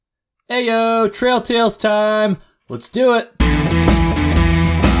Ayo, Trail Tales time! Let's do it!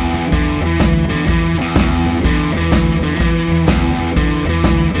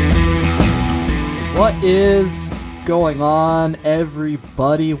 What is going on,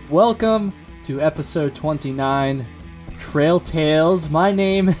 everybody? Welcome to episode 29 of Trail Tales. My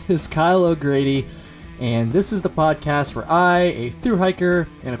name is Kyle O'Grady, and this is the podcast where I, a thru hiker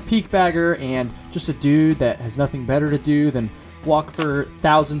and a peak bagger, and just a dude that has nothing better to do than walk for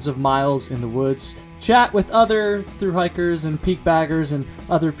thousands of miles in the woods, chat with other thru hikers and peak baggers and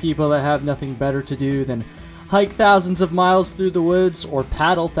other people that have nothing better to do than hike thousands of miles through the woods or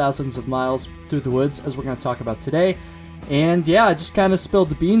paddle thousands of miles through the woods, as we're going to talk about today. And yeah, I just kind of spilled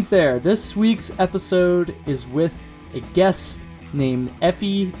the beans there. This week's episode is with a guest named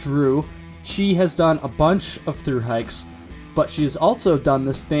Effie Drew. She has done a bunch of thru hikes, but she's also done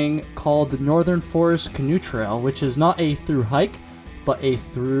this thing called the Northern Forest Canoe Trail, which is not a thru hike, but a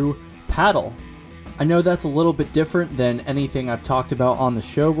thru paddle. I know that's a little bit different than anything I've talked about on the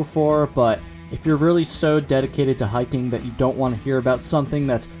show before, but if you're really so dedicated to hiking that you don't want to hear about something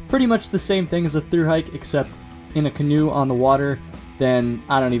that's pretty much the same thing as a thru hike except in a canoe on the water, then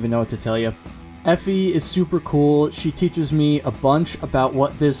I don't even know what to tell you. Effie is super cool. She teaches me a bunch about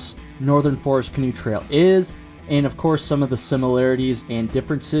what this Northern Forest Canoe Trail is, and of course some of the similarities and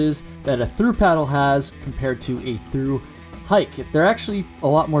differences that a thru paddle has compared to a thru hike. They're actually a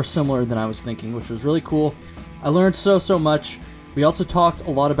lot more similar than I was thinking, which was really cool. I learned so much. We also talked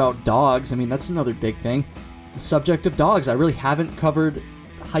a lot about dogs. I mean, that's another big thing. The subject of dogs. I really haven't covered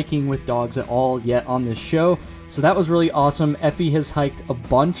hiking with dogs at all yet on this show, so that was really awesome. Effie has hiked a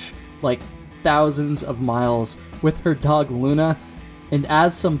bunch, like thousands of miles with her dog Luna, and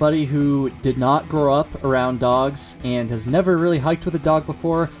as somebody who did not grow up around dogs and has never really hiked with a dog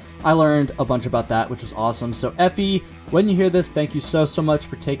before, I learned a bunch about that, which was awesome. So Effie, when you hear this, thank you so much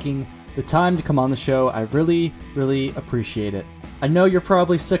for taking the time to come on the show. I really appreciate it. I know you're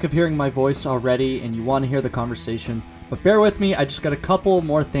probably sick of hearing my voice already and you want to hear the conversation, but bear with me, I just got a couple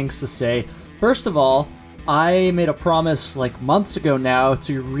more things to say. First of all, I made a promise like months ago now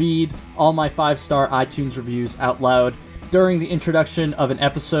to read all my 5-star iTunes reviews out loud during the introduction of an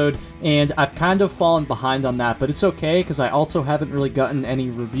episode, and I've kind of fallen behind on that, but it's okay because I also haven't really gotten any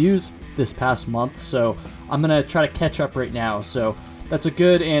reviews this past month, so I'm gonna try to catch up right now. So that's a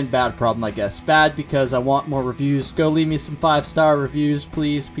good and bad problem, I guess. Bad because I want more reviews. Go leave me some 5-star reviews,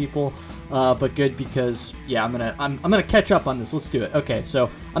 please, people. But good because, yeah, I'm gonna catch up on this. Let's do it. Okay, so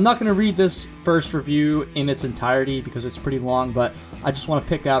I'm not gonna read this first review in its entirety because it's pretty long, but I just want to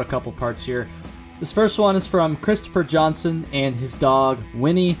pick out a couple parts here. This first one is from Christopher Johnson and his dog,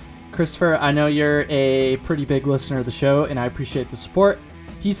 Winnie. Christopher, I know you're a pretty big listener of the show, and I appreciate the support.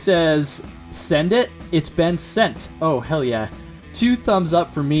 He says, "Send it. It's been sent." Oh, hell yeah. 2 thumbs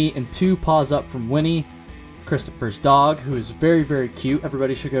up for me and 2 paws up from Winnie, Christopher's dog, who is very cute.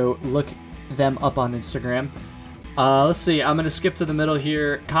 Everybody should go look them up on Instagram. Let's see. I'm going to skip to the middle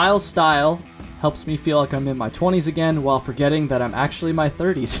here. Kyle's style helps me feel like I'm in my 20s again while forgetting that I'm actually in my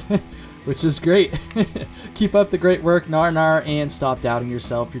 30s. Which is great. Keep up the great work, nar, and stop doubting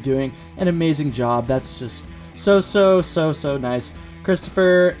yourself. You're doing an amazing job. That's just so nice.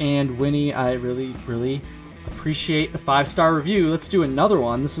 Christopher and Winnie, I really appreciate the 5-star review. Let's do another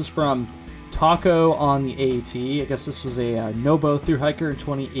one. This is from Taco on the AAT. I guess this was a Nobo thru hiker in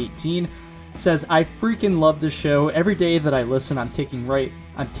 2018. It says, "I freaking love this show. Every day that I listen, I'm taken right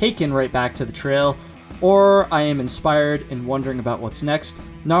back to the trail, or I am inspired and wondering about what's next.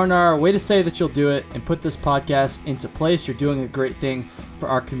 Nar, way to say that you'll do it and put this podcast into place. You're doing a great thing for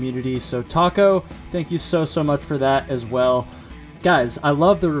our community." So Taco, thank you so much for that as well. Guys, I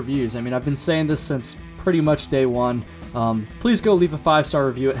love the reviews. I mean, I've been saying this since pretty much day one. Please go leave a 5-star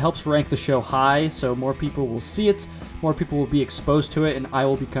review. It helps rank the show high, so more people will see it, more people will be exposed to it, and I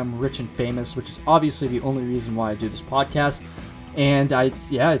will become rich and famous, which is obviously the only reason why I do this podcast. And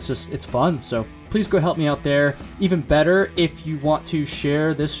it's fun. So please go help me out there. Even better, if you want to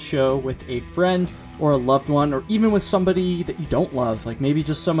share this show with a friend or a loved one, or even with somebody that you don't love, like maybe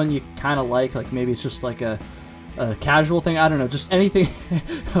just someone you kind of like maybe it's just like a casual thing, I don't know, just anything.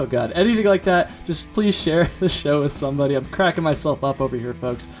 Oh god, anything like that. Just please share the show with somebody. I'm cracking myself up over here,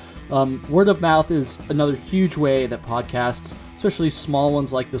 folks. Word of mouth is another huge way that podcasts, especially small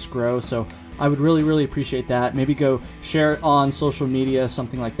ones like this, grow, so I would really appreciate that. Maybe go share it on social media,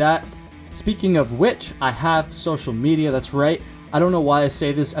 something like that. Speaking of which, I have social media, that's right. I don't know why I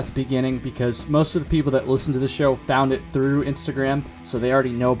say this at the beginning, because most of the people that listen to the show found it through Instagram, so they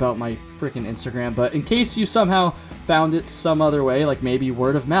already know about my freaking Instagram. But in case you somehow found it some other way, like maybe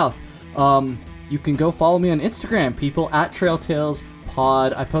word of mouth, you can go follow me on Instagram, people, at Trail Tales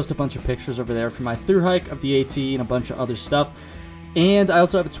Pod. I post a bunch of pictures over there from my thru hike of the AT and a bunch of other stuff. And I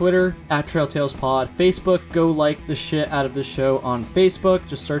also have a Twitter, @TrailTalesPod. Facebook, go like the shit out of the show on Facebook.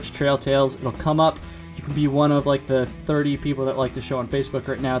 Just search Trail Tales. It'll come up. You can be one of like the 30 people that like the show on Facebook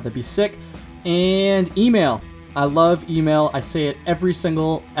right now. That'd be sick. And email. I love email. I say it every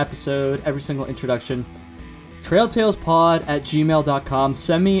single episode, every single introduction. TrailTalesPod@gmail.com.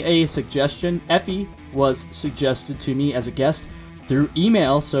 Send me a suggestion. Effie was suggested to me as a guest through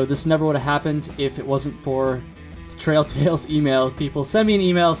email, so this never would have happened if it wasn't for Trail Tales email. People send me an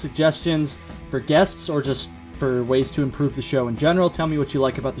email, suggestions for guests or just for ways to improve the show in general. Tell me what you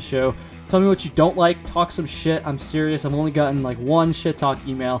like about the show. Tell me what you don't like. Talk some shit. I'm serious. I've only gotten like one shit talk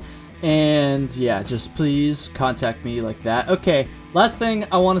email. And yeah, just please contact me like that. Okay, last thing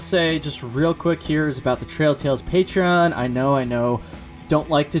I want to say just real quick here is about the Trail Tales Patreon. I know, don't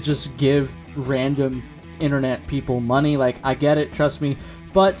like to just give random internet people money. Like, I get it, trust me.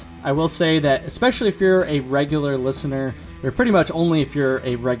 But I will say that, especially if you're a regular listener, or pretty much only if you're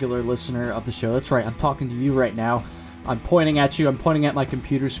a regular listener of the show, that's right, I'm talking to you right now. I'm pointing at you, I'm pointing at my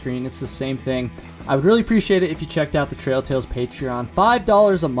computer screen, it's the same thing. I would really appreciate it if you checked out the Trail Tales Patreon.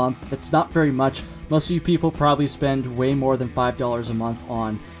 $5 a month, that's not very much. Most of you people probably spend way more than $5 a month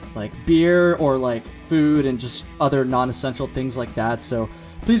on like beer or like food and just other non-essential things like that. So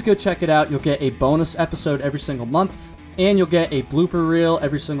please go check it out. You'll get a bonus episode every single month. And you'll get a blooper reel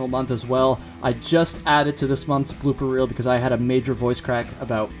every single month as well. I just added to this month's blooper reel because I had a major voice crack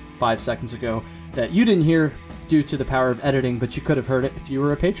about 5 seconds ago that you didn't hear due to the power of editing, but you could have heard it if you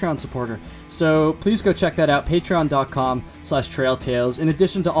were a Patreon supporter. So please go check that out, patreon.com/trailtales. In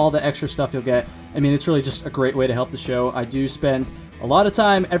addition to all the extra stuff you'll get, I mean, it's really just a great way to help the show. I do spend a lot of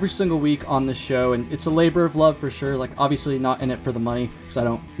time every single week on this show, and it's a labor of love for sure. Like, obviously not in it for the money because I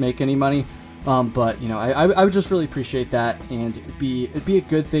don't make any money. But you know, I would just really appreciate that, and it'd be a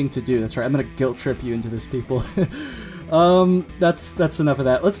good thing to do. That's right. I'm gonna guilt trip you into this, people. That's enough of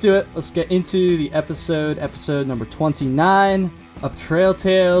that. Let's do it. Let's get into the episode number 29 of Trail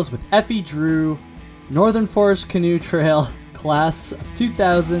Tales with Effie Drew, Northern Forest Canoe Trail, class of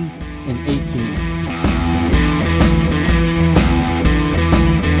 2018.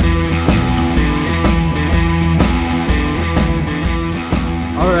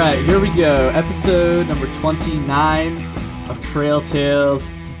 Alright, here we go. Episode number 29 of Trail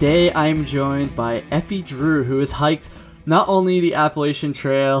Tales. Today I am joined by Effie Drew, who has hiked not only the Appalachian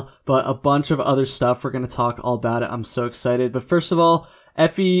Trail, but a bunch of other stuff. We're going to talk all about it. I'm so excited. But first of all,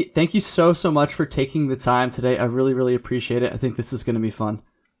 Effie, thank you so much for taking the time today. I really, really appreciate it. I think this is going to be fun.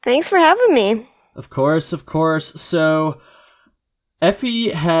 Thanks for having me. Of course. So, Effie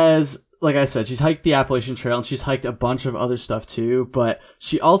has, like I said, she's hiked the Appalachian Trail and she's hiked a bunch of other stuff too, but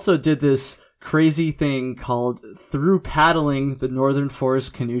she also did this crazy thing called through paddling the Northern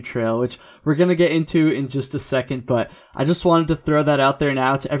Forest Canoe Trail, which we're going to get into in just a second, but I just wanted to throw that out there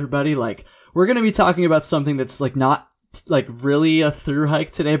now to everybody. Like, we're going to be talking about something that's like not like really a through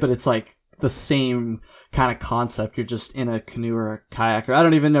hike today, but it's like the same kind of concept. You're just in a canoe or a kayak, or I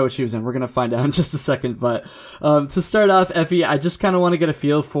don't even know what she was in. We're going to find out in just a second. But to start off, Effie, I just kind of want to get a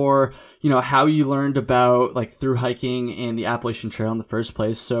feel for, you know, how you learned about like through hiking and the Appalachian Trail in the first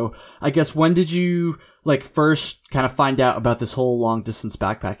place. So I guess when did you like first kind of find out about this whole long distance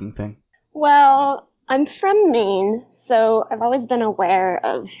backpacking thing? Well, I'm from Maine, so I've always been aware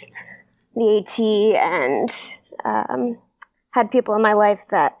of the AT and had people in my life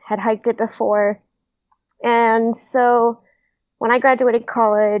that had hiked it before. And so when I graduated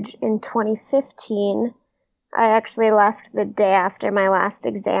college in 2015, I actually left the day after my last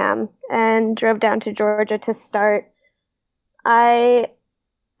exam and drove down to Georgia to start. I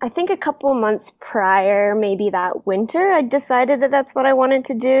think a couple months prior, maybe that winter, I decided that that's what I wanted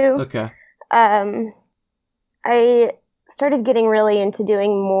to do. Okay. I started getting really into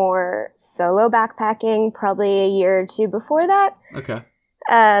doing more solo backpacking probably a year or two before that. Okay.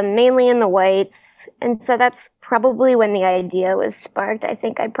 Mainly in the Whites. And so that's probably when the idea was sparked. I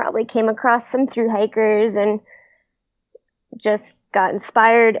think I probably came across some through hikers and just got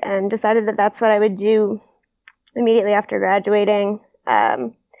inspired and decided that that's what I would do immediately after graduating.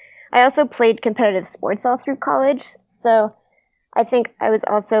 I also played competitive sports all through college, so I think I was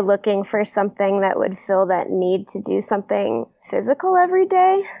also looking for something that would fill that need to do something physical every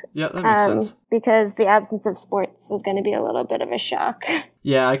day. Yeah, that makes sense. Because the absence of sports was going to be a little bit of a shock.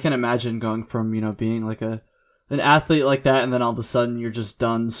 Yeah, I can imagine going from, you know, being like an athlete like that, and then all of a sudden you're just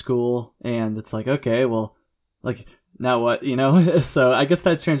done school, and it's like, okay, well, like, now what, you know? So I guess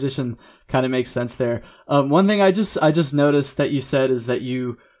that transition kind of makes sense there. One thing I just noticed that you said is that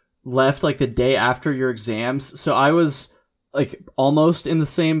you left like the day after your exams. So I was like almost in the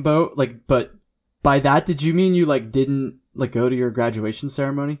same boat. Like, but by that, did you mean you like didn't like go to your graduation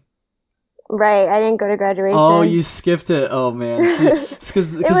ceremony? Right, I didn't go to graduation. Oh, you skipped it. Oh man, see, it's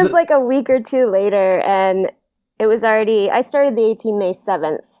it was like a week or two later, and it was already. I started the AT May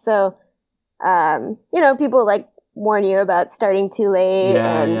 7th, so people like warn you about starting too late.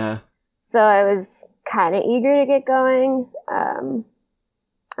 Yeah, yeah. So I was kind of eager to get going.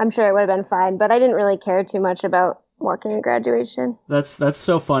 I'm sure it would have been fine, but I didn't really care too much about working at graduation. That's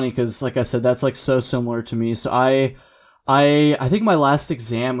so funny because, like I said, that's like so similar to me. So I think my last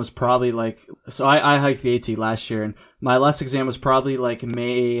exam was probably like, so I hiked the AT last year, and my last exam was probably like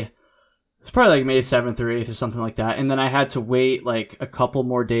May 7th or 8th or something like that. And then I had to wait like a couple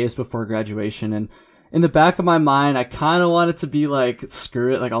more days before graduation. And in the back of my mind, I kind of wanted to be like,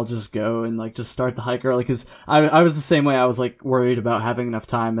 screw it, like I'll just go and like just start the hike early, because I was the same way. I was like worried about having enough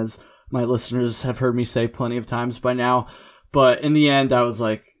time, as my listeners have heard me say plenty of times by now. But in the end, I was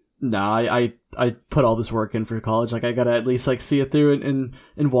like, nah, I put all this work in for college. Like I gotta at least like see it through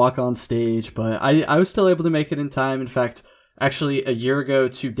and walk on stage. But I was still able to make it in time. In fact, actually a year ago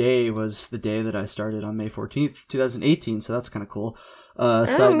today was the day that I started, on May 14th, 2018. So that's kind of cool.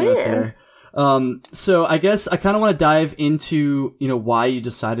 Side note there. So I guess I kind of want to dive into, why you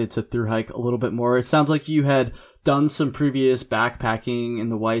decided to thru hike a little bit more. It sounds like you had done some previous backpacking in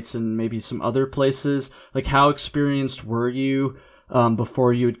the Whites and maybe some other places. Like, how experienced were you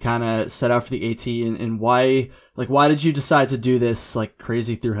before you would kind of set out for the AT, and why did you decide to do this like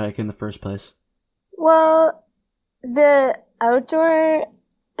crazy thru hike in the first place? Well, the outdoor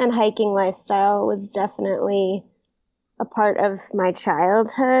and hiking lifestyle was definitely a part of my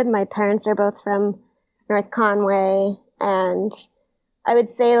childhood. My parents are both from North Conway, and I would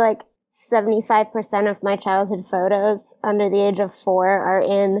say like 75% of my childhood photos under the age of 4 are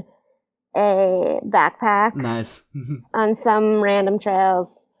in a backpack. Nice. On some random trails.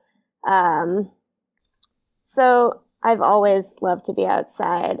 So I've always loved to be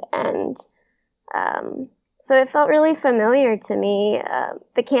outside, and so it felt really familiar to me.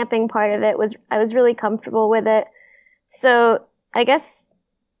 The camping part of it I was really comfortable with it. So I guess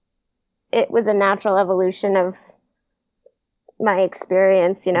it was a natural evolution of my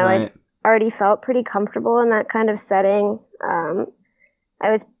experience. Right. I already felt pretty comfortable in that kind of setting. I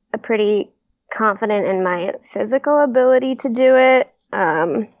was pretty confident in my physical ability to do it.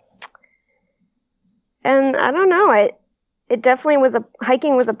 And I don't know, it definitely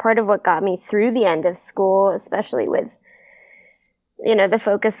hiking was a part of what got me through the end of school, especially with, the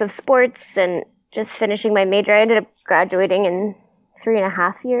focus of sports and just finishing my major. I ended up graduating in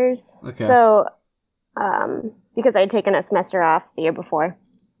 3.5 years. Okay. So, because I had taken a semester off the year before.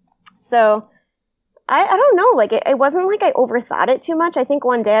 So, I don't know, like, it wasn't like I overthought it too much. I think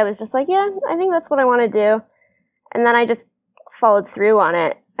one day I was just like, yeah, I think that's what I want to do. And then I just followed through on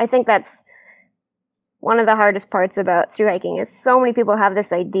it. I think that's one of the hardest parts about thru hiking, is so many people have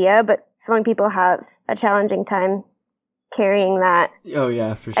this idea, but so many people have a challenging time carrying that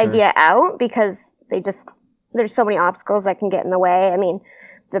for sure. idea out, because there's so many obstacles that can get in the way. I mean,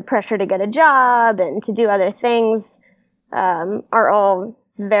 the pressure to get a job and to do other things are all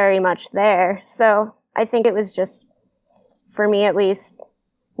very much there. So I think it was just, for me at least,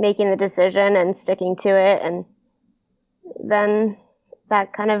 making the decision and sticking to it, and then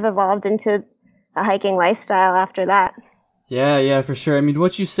that kind of evolved into a hiking lifestyle after that. Yeah, for sure. I mean,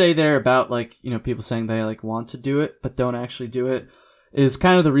 what you say there about, like, people saying they, like, want to do it but don't actually do it is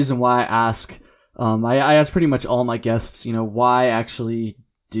kind of the reason why I ask. I ask pretty much all my guests, why actually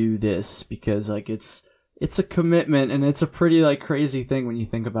do this? Because, like, it's a commitment, and it's a pretty, like, crazy thing when you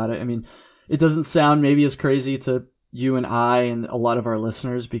think about it. I mean, it doesn't sound maybe as crazy to you and I and a lot of our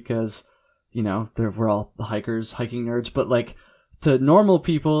listeners, because, we're all hikers, hiking nerds, but, like, to normal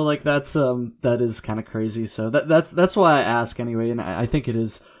people, like, that is kind of crazy. So that's why I ask anyway, and I think it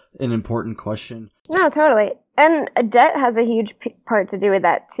is an important question. No, totally. And debt has a huge part to do with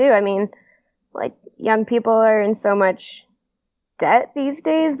that too. I mean, like, young people are in so much debt these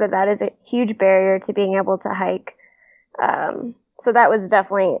days that is a huge barrier to being able to hike. So that was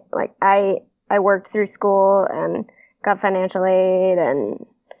definitely, like, I worked through school and got financial aid and,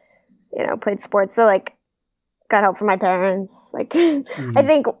 played sports. So, like, got help from my parents. Like, mm-hmm. I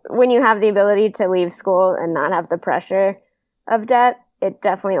think when you have the ability to leave school and not have the pressure of debt, it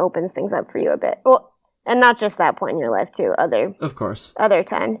definitely opens things up for you a bit. Well, and not just that point in your life too, other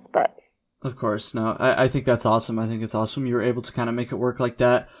times, but. Of course. No, I think that's awesome. I think it's awesome you were able to kind of make it work like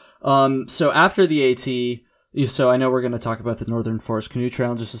that. So after the AT, so I know we're going to talk about the Northern Forest Canoe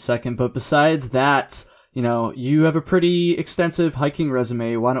Trail in just a second, but besides that, you have a pretty extensive hiking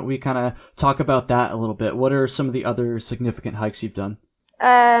resume. Why don't we kind of talk about that a little bit? What are some of the other significant hikes you've done?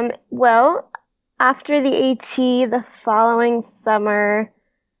 Well, after the AT the following summer,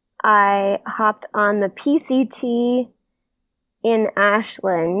 I hopped on the PCT in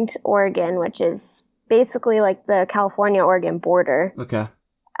Ashland, Oregon, which is basically like the California-Oregon border. Okay.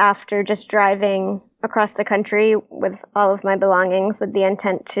 After just driving across the country with all of my belongings with the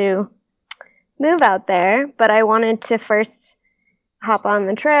intent to move out there, but I wanted to first hop on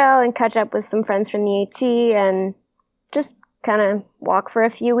the trail and catch up with some friends from the AT and just kind of walk for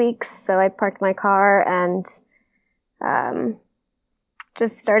a few weeks. So I parked my car and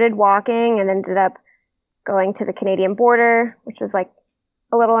just started walking and ended up going to the Canadian border, which was like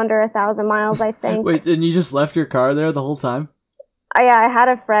a little under 1,000 miles, I think. Wait, and you just left your car there the whole time? I had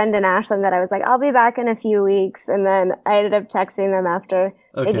a friend in Ashland that I was like, I'll be back in a few weeks. And then I ended up texting them after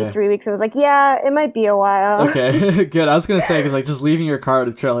maybe 3 weeks and was like, yeah, it might be a while. Okay, good. I was going to say, because like just leaving your car at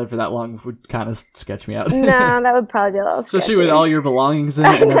a trailhead for that long would kind of sketch me out. No, that would probably be a little Especially sketchy. with all your belongings in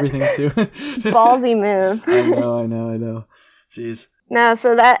it and everything too. Ballsy move. I know. Jeez. No,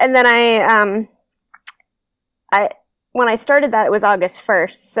 so that, and then when I started that, it was August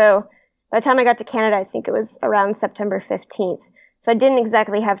 1st. So by the time I got to Canada, I think it was around September 15th. So I didn't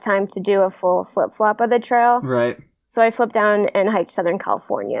exactly have time to do a full flip-flop of the trail. Right. So I flipped down and hiked Southern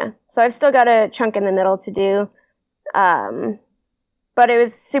California. So I've still got a chunk in the middle to do. But it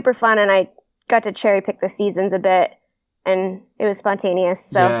was super fun, and I got to cherry pick the seasons a bit, and it was spontaneous.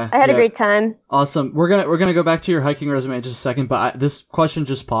 So I had a great time. Awesome. We're gonna go back to your hiking resume in just a second, but this question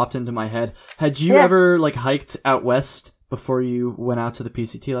just popped into my head. Had you ever like hiked out west before you went out to the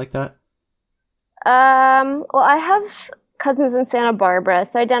PCT like that? Well, I have cousins in Santa Barbara,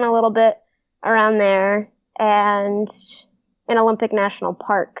 so I've done a little bit around there, and in Olympic National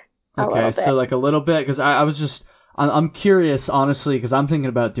Park. Okay, so like a little bit, because I'm curious, honestly, because I'm thinking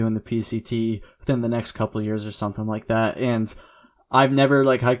about doing the PCT within the next couple of years or something like that, and I've never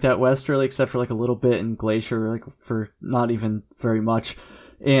like hiked out west really, except for like a little bit in Glacier, like for not even very much.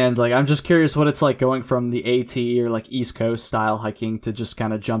 And like I'm just curious what it's like going from the AT or like East Coast style hiking to just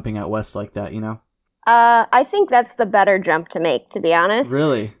kind of jumping out west like that, you know? I think that's the better jump to make, to be honest.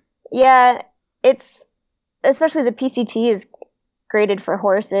 Really? Yeah, it's especially the PCT is graded for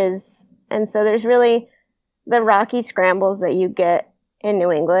horses, and so there's really the rocky scrambles that you get in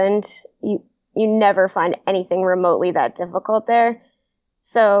New England. You never find anything remotely that difficult there.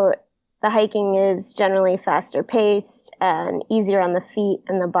 So the hiking is generally faster paced and easier on the feet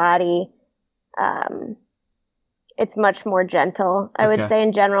and the body. It's much more gentle, I would say,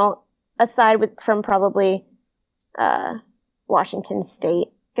 in general, aside from probably Washington State.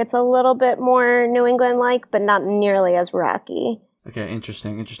 Gets a little bit more New England-like, but not nearly as rocky. Okay,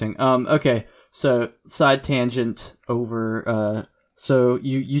 interesting. Okay, so side tangent over. So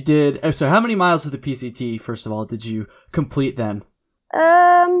you did. So how many miles of the PCT, first of all, did you complete then?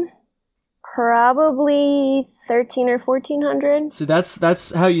 Probably 1,300 or 1,400. So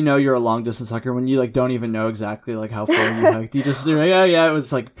that's how you know you're a long distance hiker, when you like don't even know exactly like how far you hiked. You just yeah, it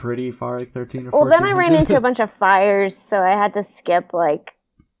was like pretty far, like 13 or 14. Well, then I ran into a bunch of fires, so I had to skip like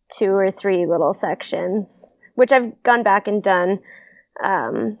 2 or 3 little sections, which I've gone back and done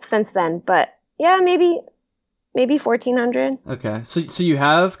since then. But yeah, maybe 1,400. Okay, so you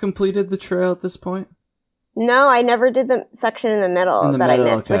have completed the trail at this point? No, I never did the section in the middle I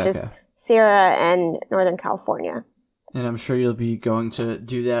missed, which is Sierra and Northern California. And I'm sure you'll be going to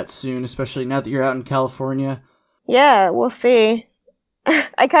do that soon, especially now that you're out in California. Yeah, we'll see.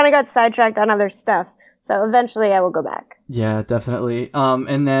 I kind of got sidetracked on other stuff, so eventually I will go back. Yeah, definitely.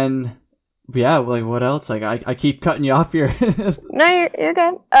 And then, yeah, like what else? Like I keep cutting you off here. No, you're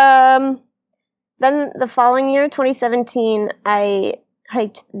good. Then the following year, 2017, I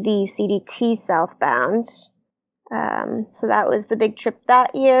hiked the CDT southbound. So that was the big trip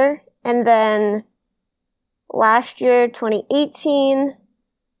that year. And then last year, 2018,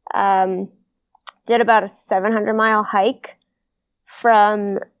 did about a 700-mile hike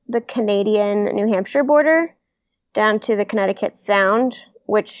from the Canadian-New Hampshire border down to the Connecticut Sound,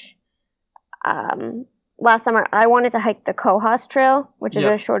 which last summer I wanted to hike the Cohos Trail, which is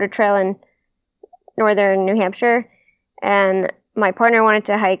a shorter trail in northern New Hampshire. And my partner wanted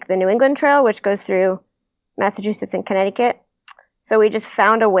to hike the New England Trail, which goes through Massachusetts and Connecticut. So we just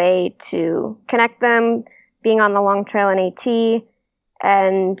found a way to connect them, being on the long trail in AT,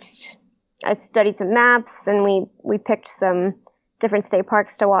 and I studied some maps, and we picked some different state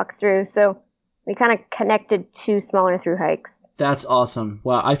parks to walk through. So we kind of connected 2 smaller through hikes. That's awesome.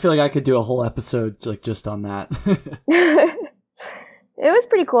 Wow, I feel like I could do a whole episode like just on that. It was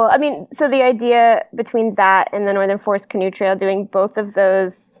pretty cool. I mean, so the idea between that and the Northern Forest Canoe Trail, doing both of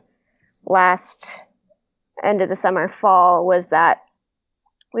those last end of the summer, fall, was that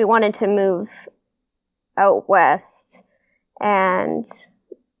we wanted to move out west. And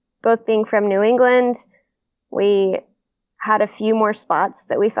both being from New England, we had a few more spots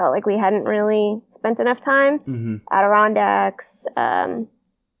that we felt like we hadn't really spent enough time. Mm-hmm. Adirondacks,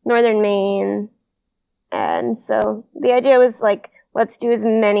 northern Maine. And so the idea was like, let's do as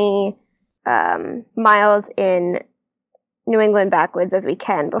many miles in New England backwoods as we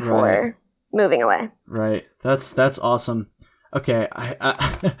can before moving away. Right. That's awesome. Okay,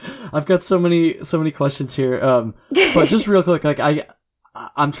 I've got so many questions here. But just real quick, like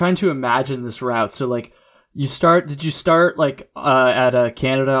I'm trying to imagine this route. So like, did you start like at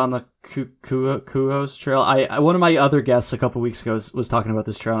Canada on the Couhos Trail? One of my other guests a couple weeks ago was talking about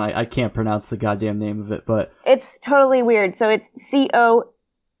this trail, and I can't pronounce the goddamn name of it, but it's totally weird. So it's Cohos.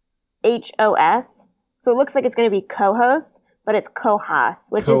 So it looks like it's going to be Cohos, but it's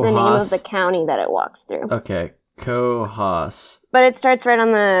Cohos, which is the name of the county that it walks through. Okay, Cohos. But it starts right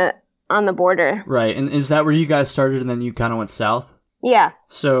on the border. Right, and is that where you guys started, and then you kind of went south? Yeah.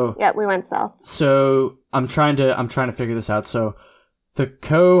 So yeah, we went south. So I'm trying to figure this out. So the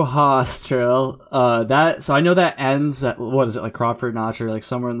Cohos Trail, so I know that ends at, what is it, like Crawford Notch, or like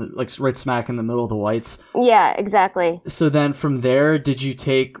somewhere in the, like right smack in the middle of the Whites. Yeah, exactly. So then from there, did you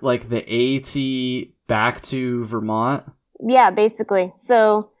take like the AT back to Vermont? Yeah, basically.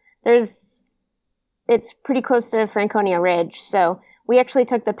 So it's pretty close to Franconia Ridge. So we actually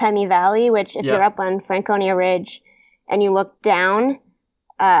took the Pemi Valley, which if you're up on Franconia Ridge and you look down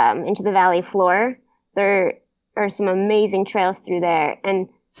into the valley floor, there are some amazing trails through there. And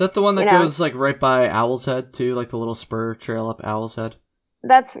is that the one that goes like right by Owl's Head too, like the little spur trail up Owl's Head?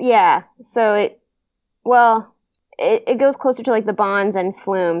 So it goes closer to like the Bonds and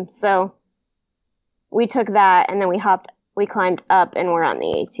Flume. So we took that, and then we climbed up, and we're on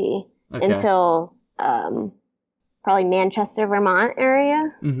the AT until probably Manchester, Vermont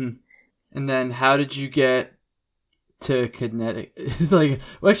area. Mm-hmm. And then how did you get to Connecticut? Like,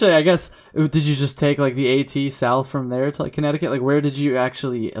 well, actually, I guess, did you just take like the AT south from there to like Connecticut? Like, where did you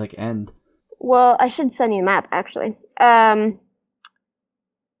actually like end? Well, I should send you a map, actually.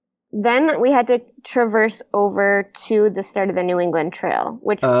 Then we had to traverse over to the start of the New England Trail,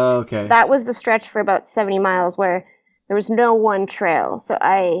 which that was the stretch for about 70 miles where there was no one trail. So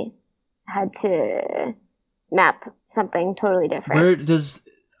I had to map something totally different. Is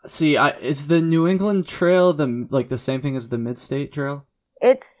the New England Trail the same thing as the Mid-State Trail?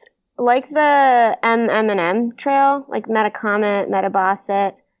 It's like the M&M Trail, like Metacomet,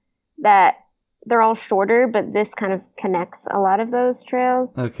 Metabosset, that they're all shorter, but this kind of connects a lot of those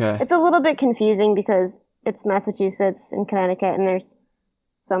trails. Okay. It's a little bit confusing because it's Massachusetts and Connecticut, and there's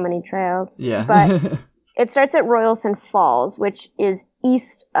so many trails. Yeah. But it starts at Royalson Falls, which is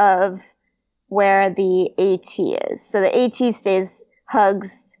east of where the AT is. So the AT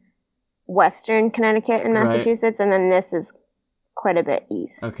hugs western Connecticut and Massachusetts, and then this is quite a bit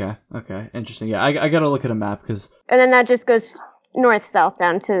east. Okay. Interesting. Yeah, I got to look at a map because... And then that just goes north-south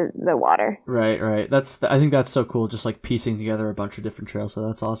down to the water. Right. I think that's so cool, just like piecing together a bunch of different trails, so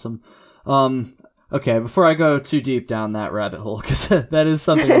that's awesome. Okay, before I go too deep down that rabbit hole, because that is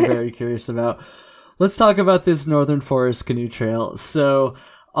something I'm very curious about, let's talk about this Northern Forest Canoe Trail. So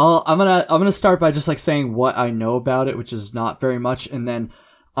I'm gonna start by just like saying what I know about it, which is not very much, and then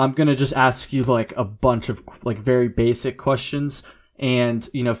I'm gonna just ask you like a bunch of like very basic questions, and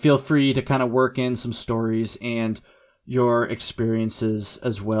feel free to kind of work in some stories and your experiences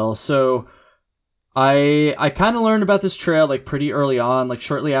as well. So I kind of learned about this trail like pretty early on, like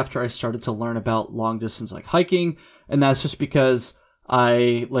shortly after I started to learn about long distance like hiking, and that's just because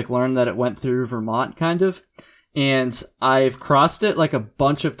I like learned that it went through Vermont kind of, and I've crossed it like a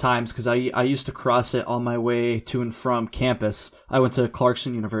bunch of times because I used to cross it on my way to and from campus. I went to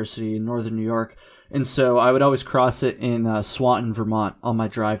Clarkson University in northern New York, and so I would always cross it in Swanton, Vermont on my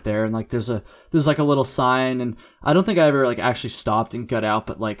drive there, and like there's like a little sign, and I don't think I ever like actually stopped and got out,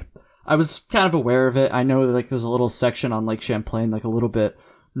 but like I was kind of aware of it. I know that like there's a little section on Lake Champlain, like a little bit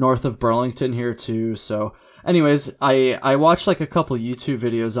north of Burlington here too. So anyways, I watched like a couple YouTube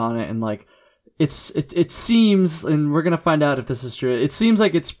videos on it, and like it seems, and we're gonna find out if this is true, it seems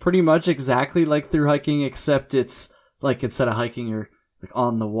like it's pretty much exactly like through hiking, except it's like instead of hiking you're like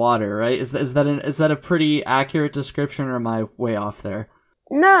on the water, right? Is that a pretty accurate description, or am I way off there?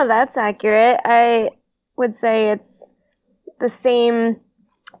 No, that's accurate. I would say it's the same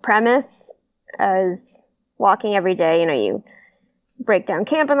premise as walking every day. You break down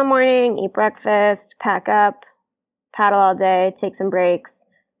camp in the morning, eat breakfast, pack up, paddle all day, take some breaks,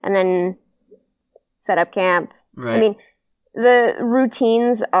 and then set up camp. Right. I mean, the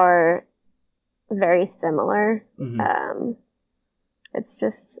routines are very similar. Mm-hmm. It's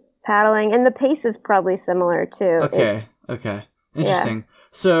just paddling, and the pace is probably similar too. Okay. Interesting. Yeah.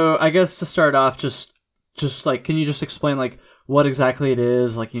 So I guess to start off, just like, can you just explain like what exactly it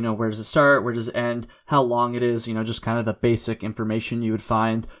is? Like, where does it start? Where does it end? How long it is? Just kind of the basic information you would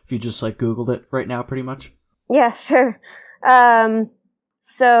find if you just like Googled it right now, pretty much. Yeah, sure.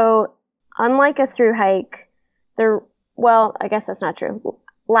 So unlike a through hike, well, I guess that's not true.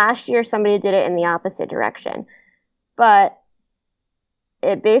 Last year, somebody did it in the opposite direction, but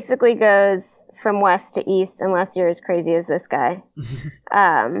it basically goes from west to east, unless you're as crazy as this guy,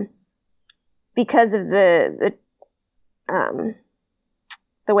 because of the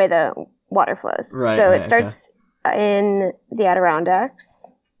way the water flows. Right, so it starts in the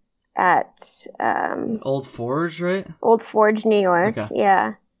Adirondacks at Old Forge, right? Old Forge, New York. Okay.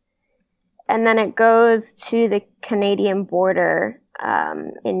 Yeah, and then it goes to the Canadian border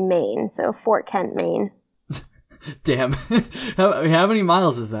in Maine, so Fort Kent, Maine. Damn. How many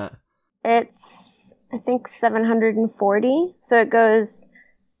miles is that? It's, I think, 740. So it goes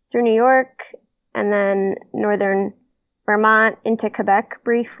through New York and then northern Vermont into Quebec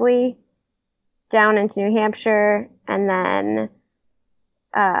briefly, down into New Hampshire, and then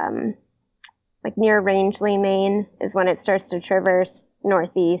like near Rangeley, Maine is when it starts to traverse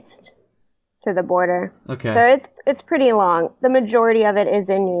northeast to the border. Okay. So it's pretty long. The majority of it is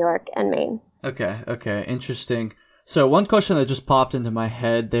in New York and Maine. Okay, interesting. So one question that just popped into my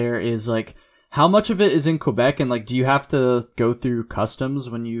head there is like, how much of it is in Quebec, and like, do you have to go through customs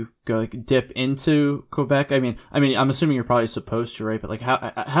when you go like dip into Quebec? I mean, I'm assuming you're probably supposed to, right? But like,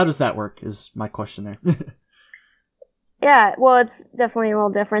 how does that work? Is my question there. Yeah, well, it's definitely a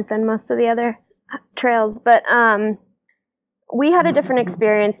little different than most of the other trails, but we had a different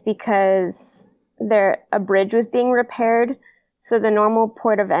experience because a bridge was being repaired. So the normal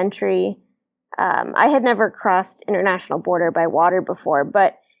port of entry, I had never crossed international border by water before,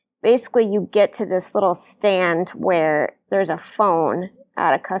 but basically you get to this little stand where there's a phone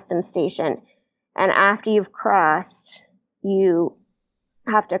at a customs station. And after you've crossed, you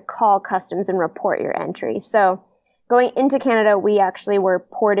have to call customs and report your entry. So going into Canada, we actually were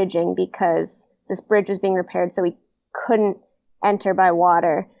portaging because this bridge was being repaired, so we couldn't enter by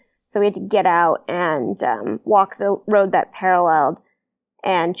water. So we had to get out and walk the road that paralleled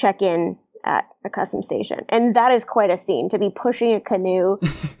and check in at a customs station. And that is quite a scene. To be pushing a canoe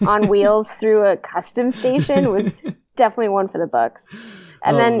on wheels through a customs station was definitely one for the books.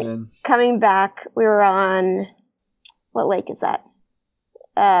 And then coming back, we were on, what lake is that?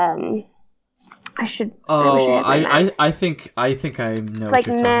 I think I know. It's like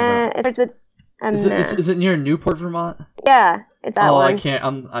It starts with is it near Newport, Vermont? Yeah, it's that one. I can't.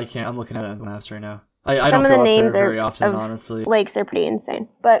 I'm looking at it on maps right now. I Some don't of go the up names there very often, honestly. Lakes are pretty insane.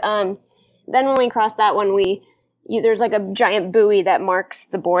 But then when we crossed that one, there's like a giant buoy that marks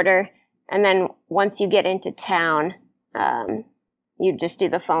the border, and then once you get into town, you just do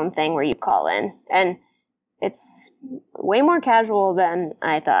the phone thing where you call in, and it's way more casual than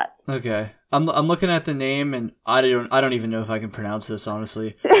I thought. Okay. I'm looking at the name, and I don't even know if I can pronounce this,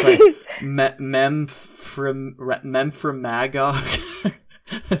 honestly. It's like Memphremagog.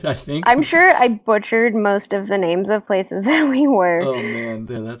 I think. I'm sure I butchered most of the names of places that we were. Oh man,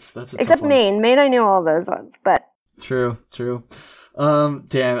 yeah, that's a except tough one. Maine. Maine, I knew all those ones, but true.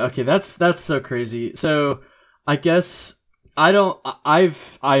 Damn. Okay, that's so crazy. So, I guess I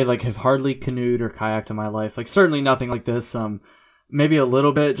have hardly canoed or kayaked in my life. Like certainly nothing like this. Maybe a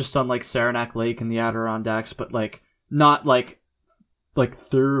little bit just on like Saranac Lake in the Adirondacks, but like not like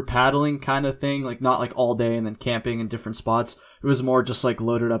through paddling kind of thing, like not like all day and then camping in different spots. It was more just like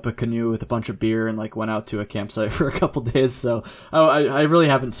loaded up a canoe with a bunch of beer and like went out to a campsite for a couple days. So I really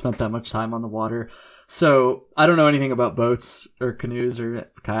haven't spent that much time on the water. So I don't know anything about boats or canoes or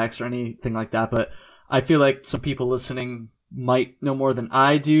kayaks or anything like that, but I feel like some people listening might know more than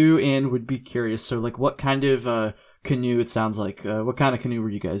I do and would be curious. So like what kind of canoe, it sounds like, what kind of canoe were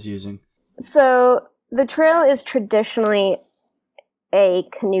you guys using? So the trail is traditionally a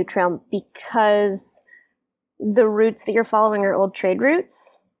canoe trail because the routes that you're following are old trade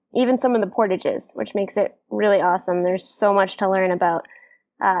routes, even some of the portages, which makes it really awesome. There's so much to learn about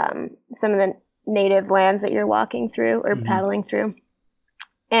some of the native lands that you're walking through or paddling through.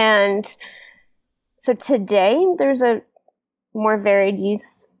 And so today there's a more varied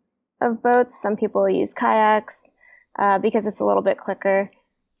use of boats. Some people use kayaks because it's a little bit quicker.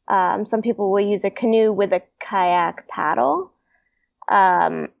 Some people will use a canoe with a kayak paddle.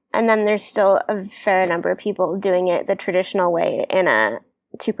 And And then there's still a fair number of people doing it the traditional way in a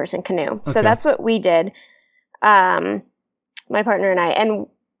 2-person canoe. Okay. So that's what we did, my partner and I. And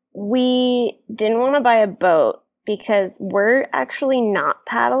we didn't want to buy a boat because we're actually not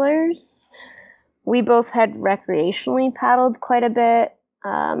paddlers. We both had recreationally paddled quite a bit.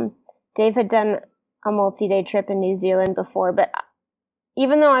 Dave had done a multi-day trip in New Zealand before, but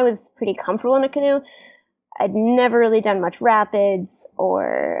even though I was pretty comfortable in a canoe, I'd never really done much rapids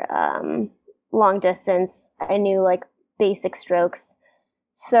or long distance. I knew like basic strokes.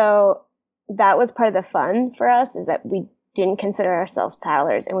 So that was part of the fun for us, is that we didn't consider ourselves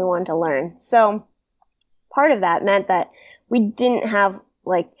paddlers and we wanted to learn. So part of that meant that we didn't have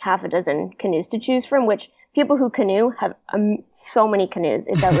like half a dozen canoes to choose from, which people who canoe have so many canoes.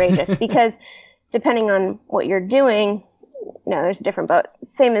 It's outrageous because depending on what you're doing, there's a different boat.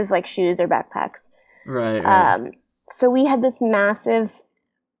 Same as like shoes or backpacks. Right. So we had this massive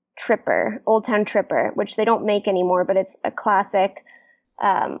Tripper, Old Town Tripper, which they don't make anymore, but it's a classic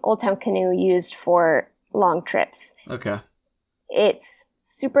Old Town canoe used for long trips. Okay. It's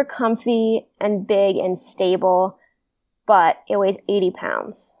super comfy and big and stable, but it weighs 80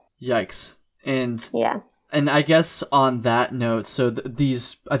 pounds. Yikes. And yeah. And I guess on that note, so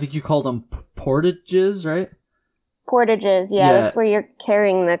these, I think you called them portages, right? Portages, yeah, that's where you're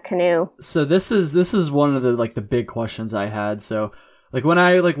carrying the canoe. So this is one of the big questions I had. So like when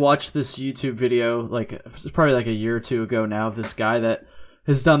I watched this YouTube video, it was probably a year or two ago now, of this guy that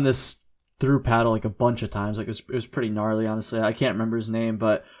has done this through paddle a bunch of times. It was pretty gnarly, honestly. I can't remember his name,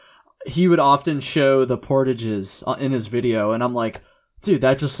 but he would often show the portages in his video, and I'm like, dude,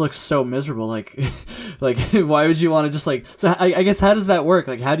 that just looks so miserable. Like why would you want to just so I guess how does that work?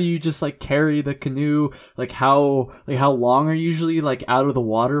 How do you just carry the canoe? How long are you usually out of the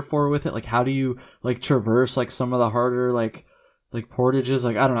water for with it? How do you traverse some of the harder portages?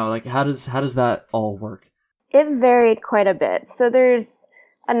 I don't know. How does that all work? It varied quite a bit. So there's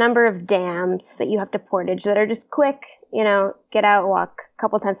a number of dams that you have to portage that are just quick, get out, walk a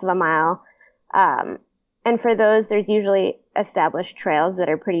couple tenths of a mile. And for those, there's usually established trails that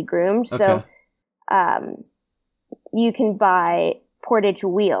are pretty groomed. Okay. So you can buy portage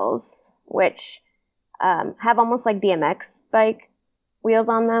wheels, which have almost like BMX bike wheels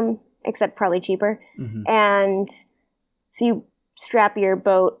on them, except probably cheaper. Mm-hmm. And so you strap your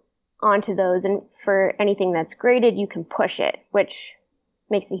boat onto those, and for anything that's graded, you can push it, which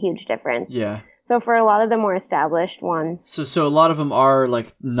makes a huge difference. Yeah. So for a lot of the more established ones. So a lot of them are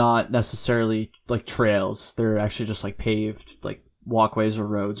not necessarily trails. They're actually just paved walkways or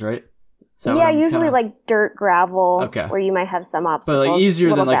roads, right? Yeah, usually dirt, gravel, okay, where you might have some obstacles. But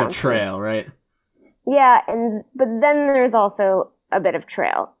easier than a trail, right? Yeah, but then there's also a bit of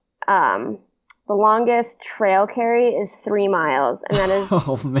trail. The longest trail carry is 3 miles, and that is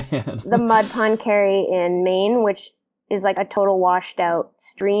oh man, the Mud Pond Carry in Maine, which is a total washed out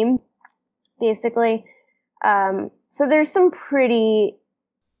stream, basically. So there's some pretty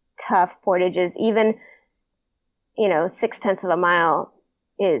tough portages. Even 0.6 of a mile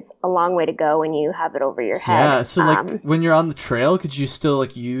is a long way to go when you have it over your head. Yeah. So when you're on the trail, could you still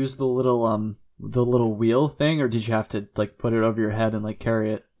use the little wheel thing, or did you have to put it over your head and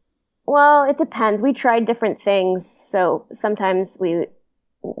carry it? Well, it depends. We tried different things. So sometimes we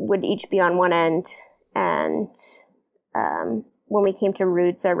would each be on one end, and when we came to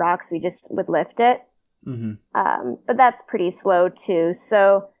roots or rocks, we just would lift it. Mm-hmm. But that's pretty slow too.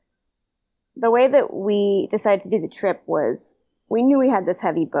 So the way that we decided to do the trip was, we knew we had this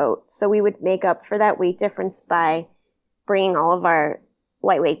heavy boat, so we would make up for that weight difference by bringing all of our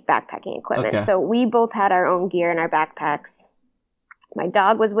lightweight backpacking equipment. Okay. So we both had our own gear in our backpacks. My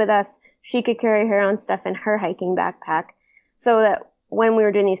dog was with us. She could carry her own stuff in her hiking backpack, so that when we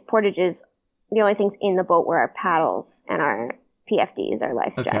were doing these portages, the only things in the boat were our paddles and our PFDs, our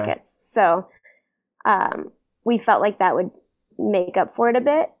life jackets. So we felt like that would make up for it a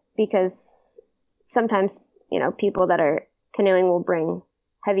bit, because sometimes, people that are canoeing will bring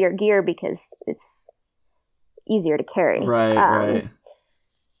heavier gear because it's easier to carry. Right, right.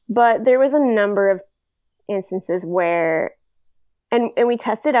 But there was a number of instances where, and we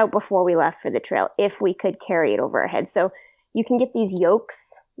tested out before we left for the trail, if we could carry it over our head. So you can get these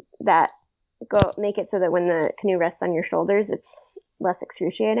yokes that make it so that when the canoe rests on your shoulders, it's less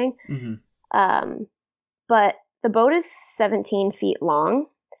excruciating. Mm-hmm. But the boat is 17 feet long,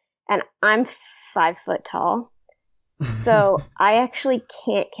 and I'm 5 foot tall. So I actually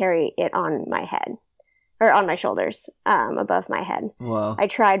can't carry it on my head, or on my shoulders, above my head. Wow. I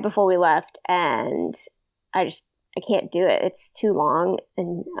tried before we left, and I can't do it. It's too long,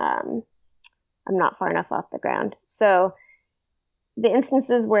 and I'm not far enough off the ground. So the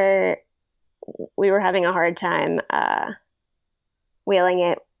instances where we were having a hard time wheeling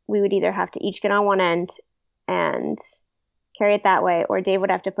it, we would either have to each get on one end and carry it that way, or Dave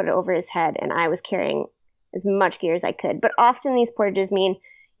would have to put it over his head, and I was carrying as much gear as I could. But often these portages mean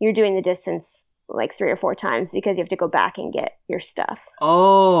you're doing the distance like 3 or 4 times because you have to go back and get your stuff.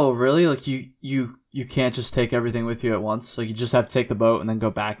 Oh, really? Like you can't just take everything with you at once? Like you just have to take the boat and then go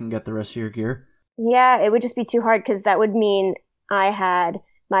back and get the rest of your gear? Yeah, it would just be too hard because that would mean I had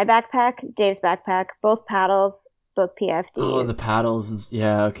my backpack, Dave's backpack, both paddles, both PFDs. Oh, the paddles and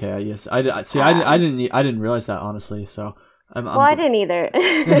yeah, okay, yes. I didn't realize that, honestly. So I didn't either.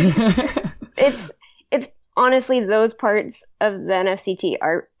 It's honestly, those parts of the NFCT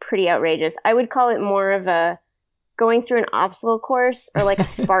are pretty outrageous. I would call it more of a going through an obstacle course or like a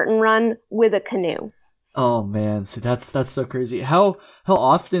Spartan run with a canoe. Oh man, see that's so crazy. How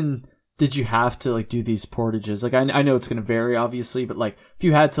often did you have to like do these portages? Like I know it's going to vary obviously, but like if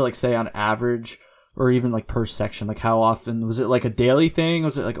you had to like say on average or even like per section, like how often was it? Like a daily thing?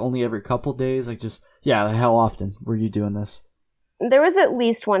 Was it like only every couple days? Like just like how often were you doing this? There was at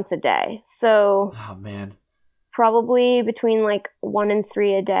least once a day. So oh man, probably between like 1 and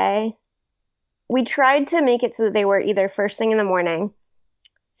 3 a day. We tried to make it so that they were either first thing in the morning,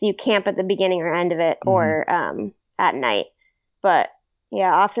 so you camp at the beginning or end of it, or at night. But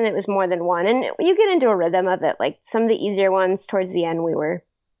yeah, often it was more than one. And you get into a rhythm of it. Like some of the easier ones towards the end, we were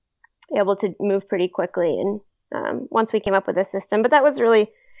able to move pretty quickly. And once we came up with a system, but that was really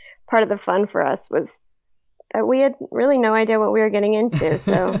part of the fun for us, was that we had really no idea what we were getting into.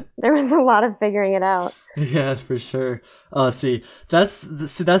 So there was a lot of figuring it out. Yeah, for sure. See, that's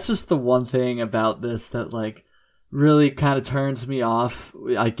just the one thing about this that like really kind of turns me off,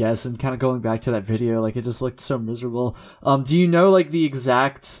 I guess, and kind of going back to that video, like it just looked so miserable. Do you know like the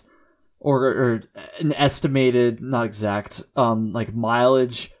exact or an estimated, not exact, like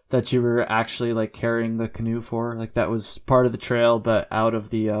mileage that you were actually like carrying the canoe for? Like that was part of the trail, but out of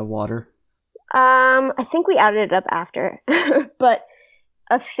the water? I think we added it up after, but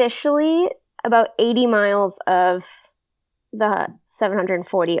officially about 80 miles of the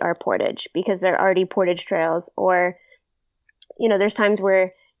 740 are portage because they're already portage trails, or, you know, there's times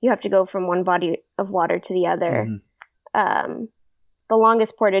where you have to go from one body of water to the other. Mm-hmm. The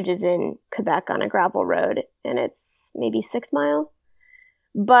longest portage is in Quebec on a gravel road, and it's maybe 6 miles.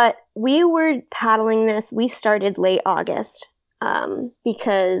 But we were paddling this. We started late August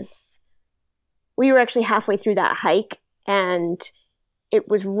because we were actually halfway through that hike and it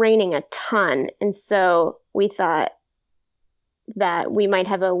was raining a ton. And so we thought that we might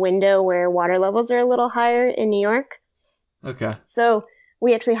have a window where water levels are a little higher in New York. Okay. So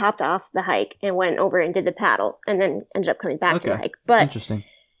we actually hopped off the hike and went over and did the paddle and then ended up coming back to the hike. But interesting.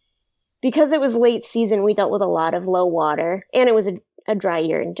 Because it was late season, we dealt with a lot of low water, and it was a dry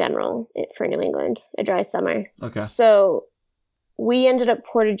year in general for New England, a dry summer. Okay. So we ended up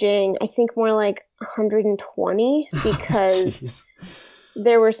portaging, I think, more like 120 because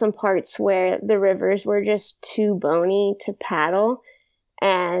there were some parts where the rivers were just too bony to paddle,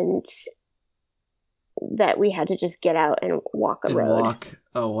 and that we had to just get out and walk a road.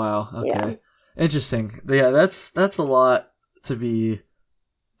 Oh, wow. Okay. Yeah. Interesting. Yeah, that's a lot to be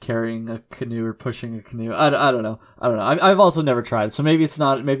carrying a canoe or pushing a canoe. I don't know. I've also never tried it, so maybe it's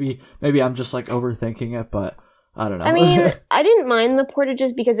not. Maybe I'm just like overthinking it, but I don't know. I mean, I didn't mind the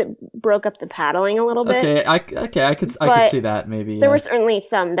portages because it broke up the paddling a little bit. I could see that maybe. There were certainly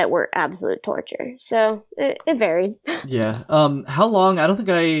some that were absolute torture, so it varied. Yeah. How long? I don't think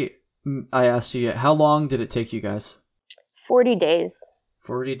I asked you yet. How long did it take you guys? 40 days.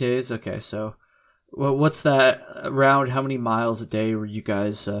 40 days. Okay, so what's that around? How many miles a day were you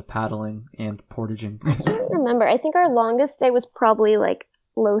guys paddling and portaging? I can't remember. I think our longest day was probably like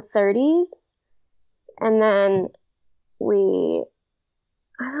low 30s. And then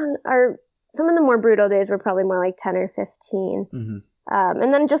some of the more brutal days were probably more like 10 or 15. Mm-hmm.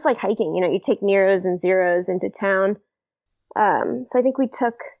 And then just like hiking, you take Neros and Zeros into town. So I think we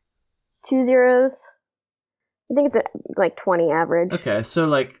took 2 Zeros. I think it's like 20 average. Okay, so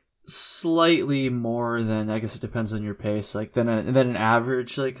like slightly more than, I guess it depends on your pace, like than an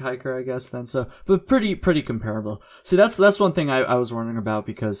average like hiker, I guess then. So, but pretty comparable. See, that's one thing I was wondering about,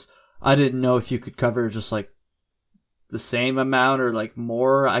 because I didn't know if you could cover just like the same amount or like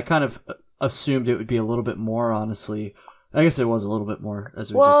more. I kind of assumed it would be a little bit more, honestly. I guess it was a little bit more,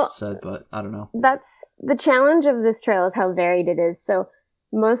 as we just said, but I don't know. That's the challenge of this trail, is how varied it is. So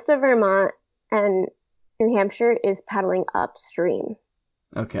most of Vermont and New Hampshire is paddling upstream.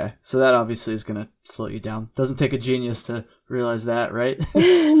 Okay, so that obviously is going to slow you down. Doesn't take a genius to realize that, right?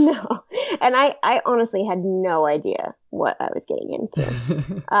 No. And I honestly had no idea what I was getting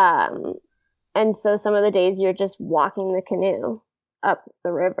into. And so some of the days you're just walking the canoe up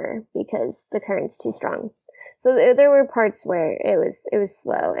the river because the current's too strong. So there were parts where it was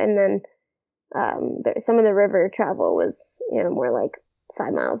slow, and then some of the river travel was more like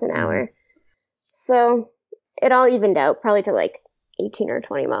 5 miles an hour. So it all evened out probably to like 18 or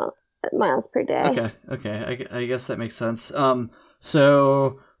 20 miles per day. Okay. I guess that makes sense.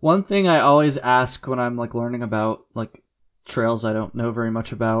 So one thing I always ask when I'm like learning about like trails I don't know very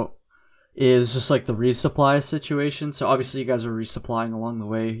much about is just like the resupply situation. So obviously you guys are resupplying along the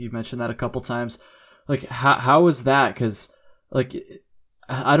way. You mentioned that a couple times. Like how was that? Because like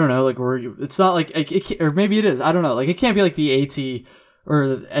I don't know. Like it's not like or maybe it is. I don't know. Like it can't be like the AT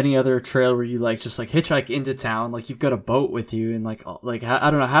or any other trail where you like just like hitchhike into town. Like you've got a boat with you and like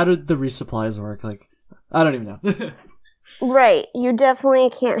I don't know. How did the resupplies work? Like I don't even know. Right. You definitely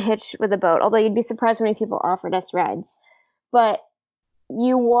can't hitch with a boat. Although you'd be surprised how many people offered us rides. But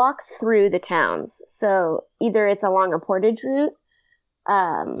you walk through the towns. So either it's along a portage route.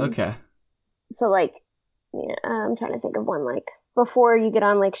 Okay. So like, I'm trying to think of one, like before you get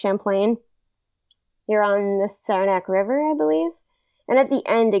on Lake Champlain, you're on the Saranac River, I believe. And at the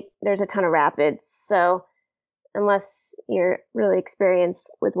end, there's a ton of rapids. So unless you're really experienced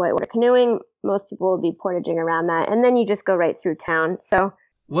with whitewater canoeing, most people will be portaging around that. And then you just go right through town. So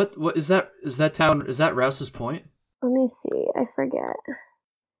what is that? Is that town? Is that Rouse's Point? let me see. I forget.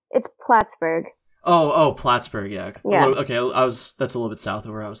 It's Plattsburgh. Oh, Plattsburgh. Yeah. Yeah. Okay. That's a little bit south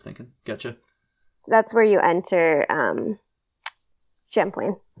of where I was thinking. Gotcha. That's where you enter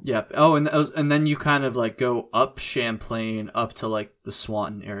Champlain. Yep. Oh, and then you kind of like go up Champlain up to like the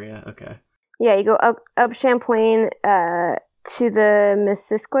Swanton area. Okay. Yeah, you go up Champlain to the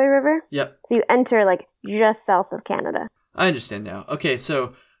Missisquoi River. Yep. So you enter like just south of Canada. I understand now. Okay,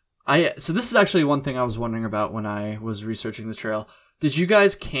 so this is actually one thing I was wondering about when I was researching the trail. Did you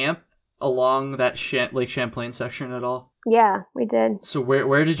guys camp along that Lake Champlain section at all? Yeah, we did. So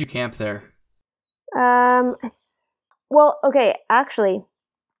where did you camp there? Well, okay, actually,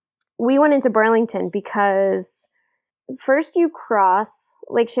 we went into Burlington because first you cross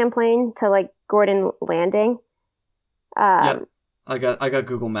Lake Champlain to like Gordon Landing. Yep. I got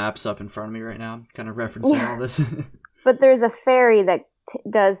Google Maps up in front of me right now. I'm kind of referencing all this. But there's a ferry that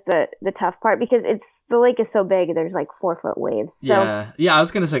does the tough part because the lake is so big. There's like 4-foot waves. So, yeah. I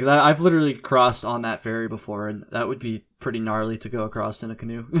was gonna say because I've literally crossed on that ferry before, and that would be pretty gnarly to go across in a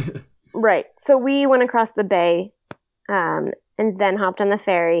canoe. Right. So we went across the bay, and then hopped on the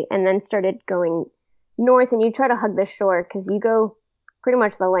ferry, and then started going north. And you try to hug the shore because you go pretty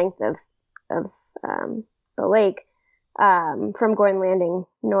much the length of the lake from Gordon Landing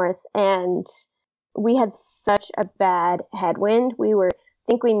north, and we had such a bad headwind. I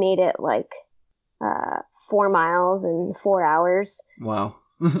think we made it like 4 miles in 4 hours. Wow.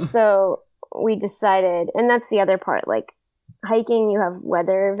 So we decided, and that's the other part, like hiking, you have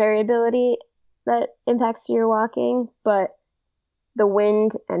weather variability that impacts your walking, but the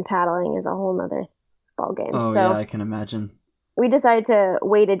wind and paddling is a whole nother ball game. Oh, so yeah, I can imagine. We decided to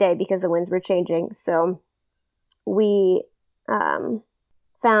wait a day because the winds were changing. So we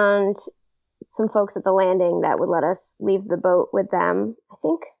found some folks at the landing that would let us leave the boat with them. I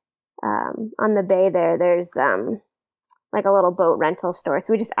think on the bay there's like a little boat rental store.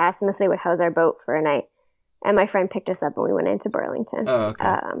 So we just asked them if they would house our boat for a night. And my friend picked us up and we went into Burlington. Oh, okay.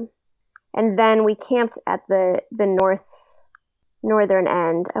 And then we camped at the northern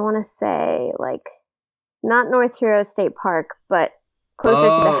end. I want to say like not North Hero State Park, but closer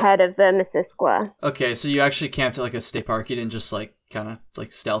to the head of the Missisquoi. Okay, so you actually camped at like a state park. You didn't just like kind of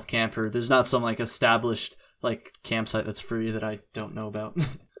like stealth camp, or there's not some like established like campsite that's free that I don't know about.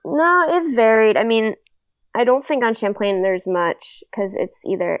 No, it varied. I mean, I don't think on Champlain there's much because it's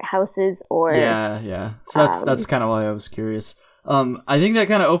either houses or yeah. So that's kind of why I was curious. I think that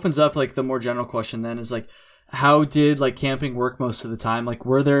kind of opens up like the more general question then is like, how did like camping work most of the time? Like,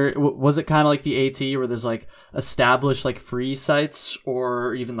 was it kind of like the AT where there's like established like free sites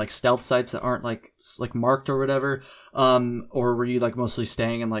or even like stealth sites that aren't like marked or whatever? Or were you like mostly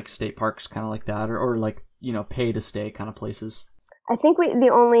staying in like state parks kind of like that, or like, pay to stay kind of places? I think the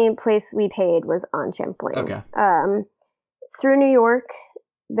only place we paid was on Champlain. Okay. Through New York,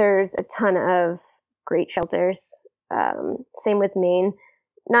 there's a ton of great shelters. Same with Maine.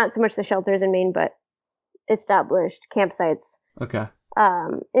 Not so much the shelters in Maine, but established campsites. Okay.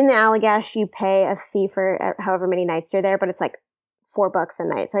 In the Allagash, you pay a fee for however many nights you're there, but it's like $4 a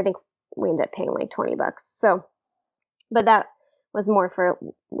night. So I think we ended up paying like $20. So, but that was more for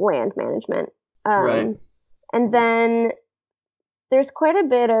land management. Right. And then there's quite a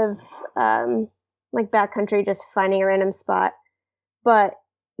bit of like backcountry, just finding a random spot, but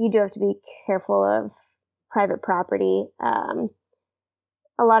you do have to be careful of private property.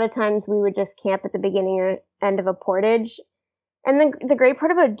 A lot of times we would just camp at the beginning or end of a portage. And the great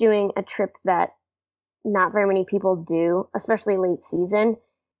part about doing a trip that not very many people do, especially late season,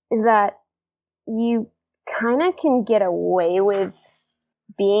 is that you kind of can get away with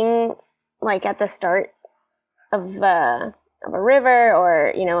being like at the start of a river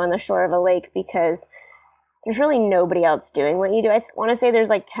or, on the shore of a lake, because there's really nobody else doing what you do. I want to say there's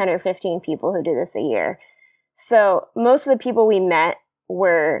like 10 or 15 people who do this a year. So most of the people we met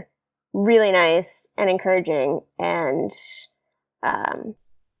were really nice and encouraging and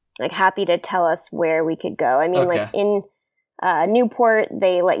like happy to tell us where we could go. I mean, Okay. like in Newport,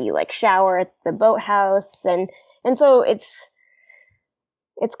 they let you like shower at the boathouse, and so it's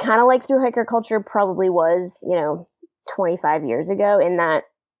kind of like through hiker culture probably was 25 years ago, in that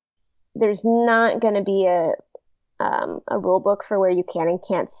there's not going to be a rule book for where you can and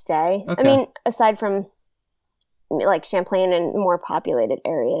can't stay. Okay. I mean, aside from like Champlain and more populated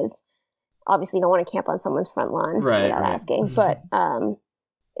areas, obviously you don't want to camp on someone's front lawn without asking. But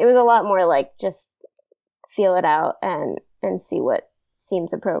it was a lot more like just feel it out and see what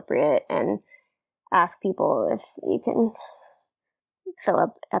seems appropriate, and ask people if you can fill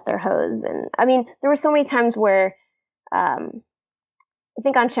up at their hose. And I mean, there were so many times where I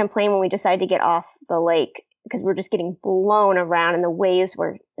think on Champlain, when we decided to get off the lake because we were just getting blown around and the waves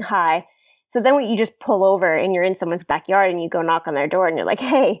were high. So then you just pull over and you're in someone's backyard and you go knock on their door and you're like,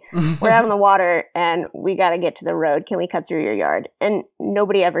 hey, we're out on the water and we got to get to the road. Can we cut through your yard? And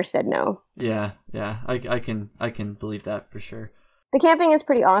nobody ever said no. Yeah. I can believe that for sure. The camping is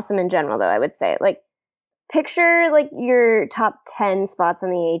pretty awesome in general, though, I would say. Like, picture like your top 10 spots on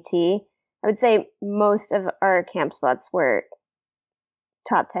the AT. I would say most of our camp spots were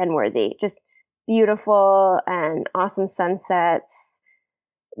top 10 worthy. Just beautiful and awesome sunsets.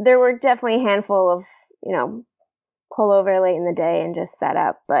 There were definitely a handful of, pull over late in the day and just set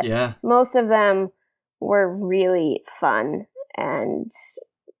up. But most of them were really fun and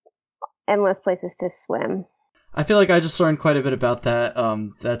endless places to swim. I feel like I just learned quite a bit about that.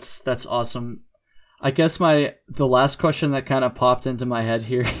 That's awesome. I guess the last question that kind of popped into my head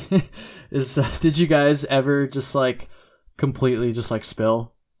here is, did you guys ever just like completely just like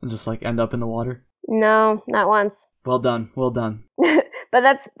spill and just like end up in the water? No, not once. Well done.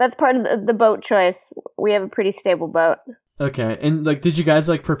 But that's part of the boat choice. We have a pretty stable boat. Okay. And like, did you guys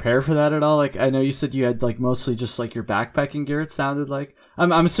like prepare for that at all? Like, I know you said you had like mostly just like your backpacking gear. It sounded like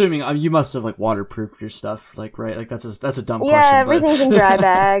I'm assuming you must have like waterproofed your stuff, like, right? Like that's a dumb question. Yeah, everything's in dry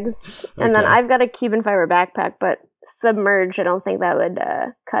bags. Okay. And then I've got a Cuban fiber backpack, but submerged, I don't think that would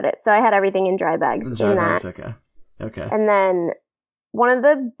cut it. So I had everything in dry bags. Okay. And then one of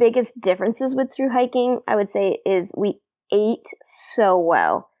the biggest differences with through hiking, I would say, is we ate so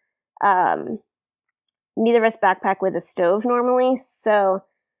well. Neither of us backpack with a stove normally, so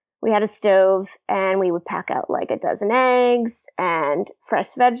we had a stove and we would pack out like a dozen eggs and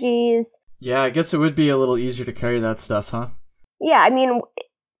fresh veggies. Yeah, I guess it would be a little easier to carry that stuff, huh? Yeah, I mean,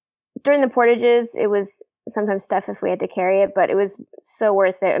 during the portages, it was sometimes tough if we had to carry it, but it was so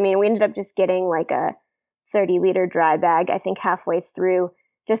worth it. I mean, we ended up just getting like a 30-liter dry bag, I think halfway through,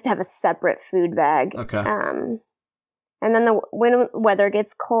 just to have a separate food bag. Okay. And then when weather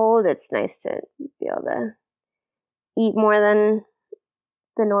gets cold, it's nice to be able to eat more than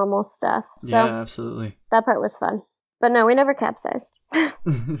the normal stuff. So yeah, absolutely. That part was fun. But no, we never capsized.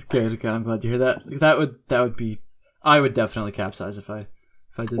 Good. I'm glad to hear that. That would be. I would definitely capsize if I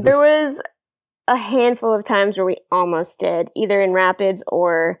did this. There was a handful of times where we almost did, either in rapids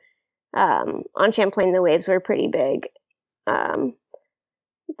or on Champlain. The waves were pretty big.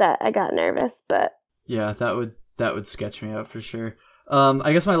 That I got nervous, but yeah, that would sketch me out for sure.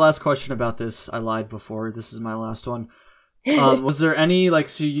 I guess my last question about this, I lied before. This is my last one. Was there any like?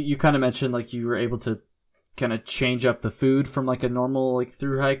 So you kind of mentioned like you were able to kind of change up the food from like a normal like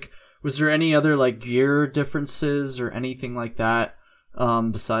through hike. Was there any other like gear differences or anything like that?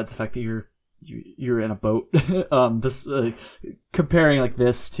 Besides the fact that you're in a boat. This comparing like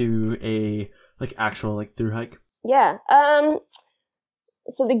this to a like actual like through hike. Yeah.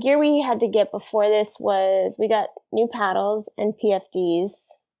 So the gear we had to get before this was, we got new paddles and PFDs,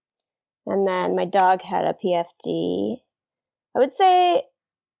 and then my dog had a PFD. I would say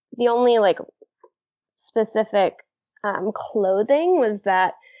the only like specific clothing was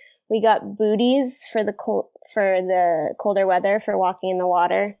that we got booties for the colder weather for walking in the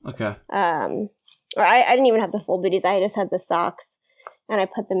water. Okay. Or I didn't even have the full booties. I just had the socks, and I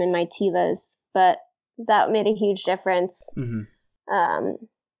put them in my Tevas. But that made a huge difference. Mm-hmm.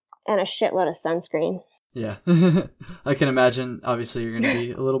 And a shitload of sunscreen. Yeah. I can imagine, obviously, you're going to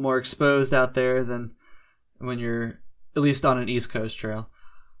be a little more exposed out there than when you're at least on an East Coast trail.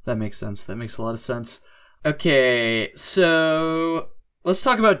 That makes sense. That makes a lot of sense. Okay, so let's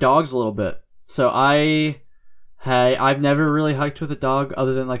talk about dogs a little bit. So I've never really hiked with a dog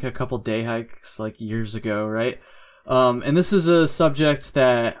other than like a couple day hikes like years ago, right? And this is a subject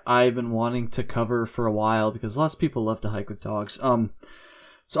that I've been wanting to cover for a while because lots of people love to hike with dogs.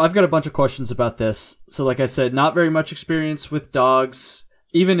 So I've got a bunch of questions about this. So like I said, not very much experience with dogs,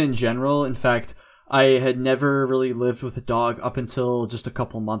 even in general. In fact, I had never really lived with a dog up until just a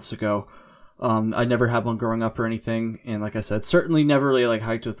couple months ago. I never had one growing up or anything. And like I said, certainly never really like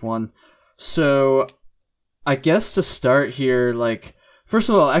hiked with one. So I guess to start here, like, first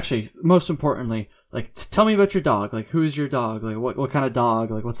of all, actually, most importantly, like, tell me about your dog. Like, who is your dog? Like, what kind of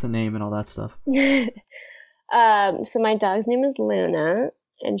dog? Like, what's the name and all that stuff? So my dog's name is Luna.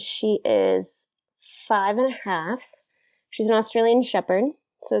 And she is 5.5. She's an Australian Shepherd,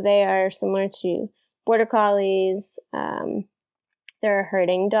 so they are similar to Border Collies. They're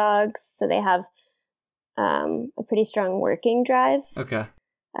herding dogs, so they have a pretty strong working drive. Okay.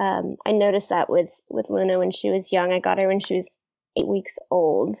 I noticed that with Luna when she was young. I got her when she was 8 weeks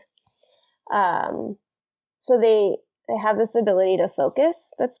old. So they have this ability to focus.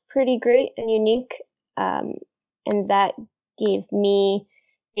 That's pretty great and unique, and that gave me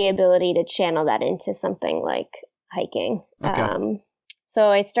the ability to channel that into something like hiking. Okay. So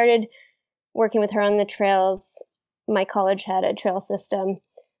I started working with her on the trails. My college had a trail system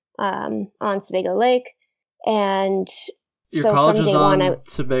on Sebago Lake. And your so college from was day on one,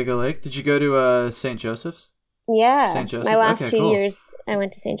 Sebago Lake? Did you go to St. Joseph's? Yeah. St. Joseph? My last okay, 2 cool. years, I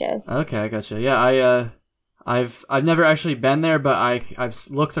went to St. Joe's. Okay, I gotcha. Yeah, I've never actually been there, but I've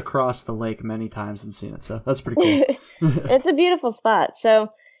looked across the lake many times and seen it, so that's pretty cool. It's a beautiful spot.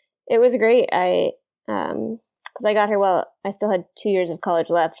 So it was great. Because I got her while I still had 2 years of college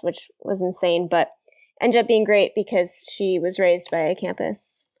left, which was insane, but ended up being great because she was raised by a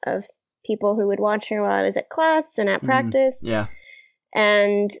campus of people who would watch her while I was at class and at practice. Yeah.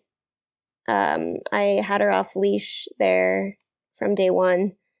 And I had her off leash there from day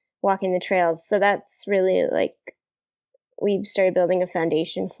one, walking the trails. So that's really like, we started building a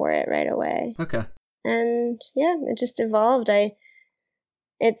foundation for it right away. Okay. And yeah, it just evolved.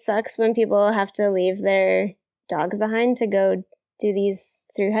 It sucks when people have to leave their dogs behind to go do these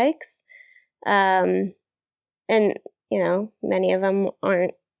through hikes. And, you know, many of them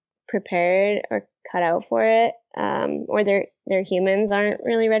aren't prepared or cut out for it. Or their humans aren't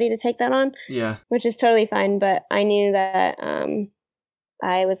really ready to take that on. Yeah. Which is totally fine. But I knew that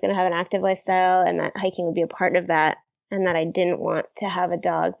I was going to have an active lifestyle and that hiking would be a part of that. And that I didn't want to have a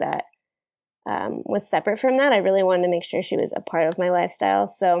dog that was separate from that. I really wanted to make sure she was a part of my lifestyle.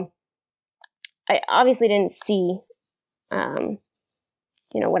 So I obviously didn't see,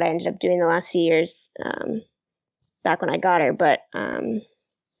 what I ended up doing the last few years back when I got her. But it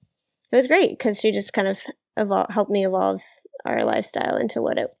was great because she just kind of helped me evolve our lifestyle into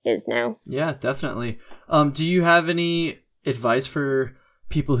what it is now. Yeah, definitely. Do you have any advice for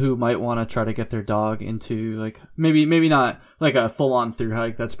people who might want to try to get their dog into, like, maybe not like a full-on through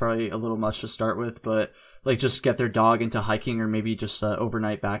hike, that's probably a little much to start with, but like just get their dog into hiking or maybe just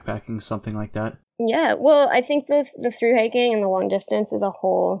overnight backpacking, something like that? Yeah, well, I think the through hiking and the long distance is a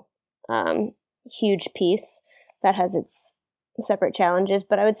whole huge piece that has its separate challenges,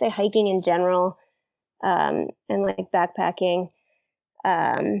 but I would say hiking in general and like backpacking,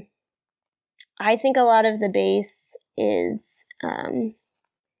 I think a lot of the base is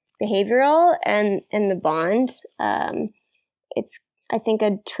behavioral and the bond. It's, I think,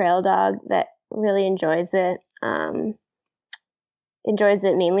 a trail dog that really enjoys it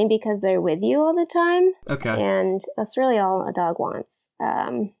mainly because they're with you all the time. Okay. And that's really all a dog wants,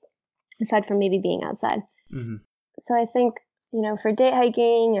 aside from maybe being outside. Mm-hmm. So I think, for day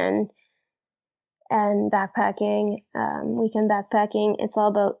hiking and backpacking, weekend backpacking, it's all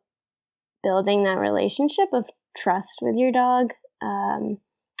about building that relationship of trust with your dog,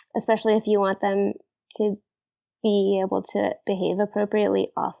 especially if you want them to be able to behave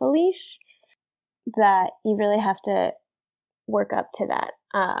appropriately off a leash, that you really have to work up to that.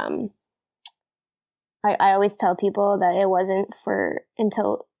 I always tell people that it wasn't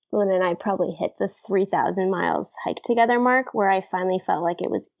until Luna and I probably hit the 3,000 miles hike together mark where I finally felt like it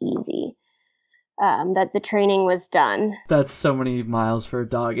was easy. that the training was done. That's so many miles for a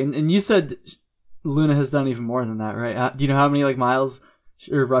dog. And you said Luna has done even more than that, right? Do you know how many like miles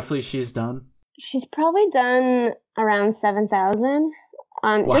or roughly she's done? She's probably done around 7,000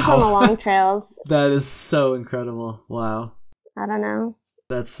 Wow. just on the long trails. That is so incredible. Wow. I don't know.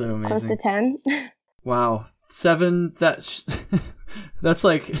 That's so amazing. Close to 10. Wow. 7, that's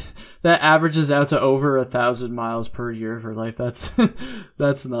like, that averages out to over 1,000 miles per year of her life. That's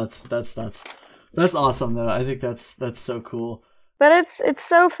nuts. That's nuts. That's awesome though. I think that's so cool. But it's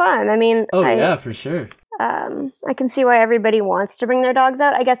so fun. I mean, yeah, for sure. I can see why everybody wants to bring their dogs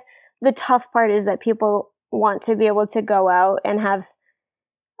out. I guess the tough part is that people want to be able to go out and have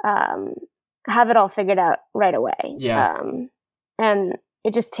it all figured out right away. Yeah. And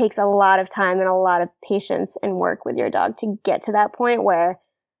it just takes a lot of time and a lot of patience and work with your dog to get to that point where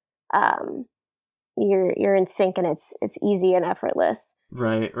you're in sync and it's easy and effortless.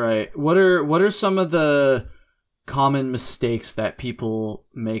 Right. What are some of the common mistakes that people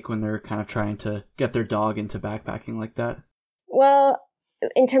make when they're kind of trying to get their dog into backpacking like that? Well,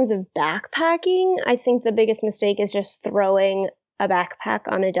 in terms of backpacking, I think the biggest mistake is just throwing a backpack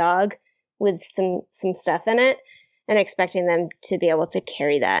on a dog with some stuff in it and expecting them to be able to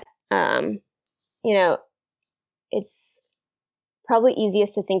carry that. It's probably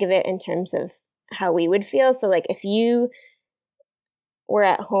easiest to think of it in terms of how we would feel. So like if you were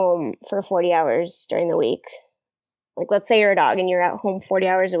at home for 40 hours during the week, like let's say you're a dog and you're at home 40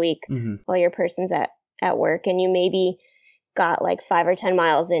 hours a week while your person's at work, and you maybe got like 5 or 10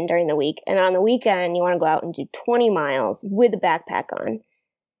 miles in during the week. And on the weekend, you want to go out and do 20 miles with a backpack on.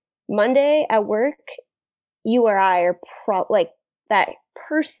 Monday at work, you or I are that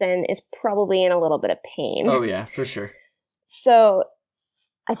person is probably in a little bit of pain. Oh yeah, for sure. So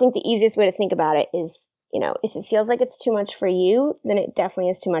I think the easiest way to think about it is, if it feels like it's too much for you, then it definitely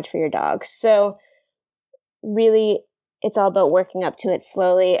is too much for your dog. So really, it's all about working up to it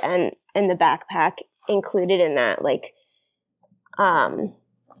slowly, and the backpack included in that. Like,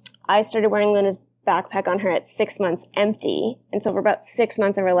 I started wearing Luna's backpack on her at 6 months empty, and so for about 6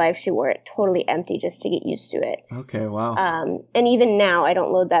 months of her life, she wore it totally empty just to get used to it. Okay, wow. And even now, I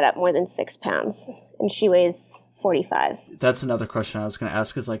don't load that up more than 6 pounds, and she weighs 45. That's another question I was going to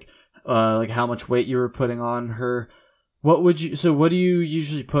ask, is like how much weight you were putting on her. What do you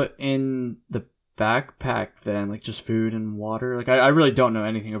usually put in the backpack then? Like just food and water? Like I really don't know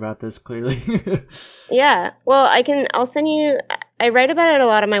anything about this, clearly. Yeah. Well, I'll send you, I write about it a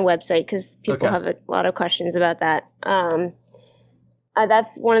lot on my website because people have a lot of questions about that.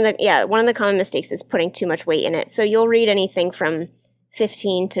 That's one of the common mistakes is putting too much weight in it. So you'll read anything from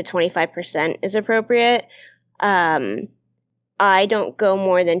 15 to 25% is appropriate. I don't go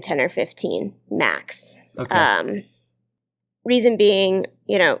more than 10 or 15 max. Okay. Reason being,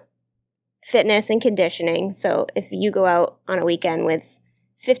 fitness and conditioning. So if you go out on a weekend with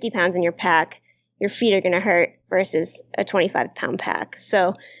 50 pounds in your pack, your feet are going to hurt versus a 25-pound pack.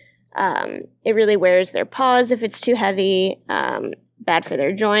 So it really wears their paws if it's too heavy, bad for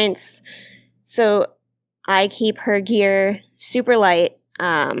their joints. So I keep her gear super light.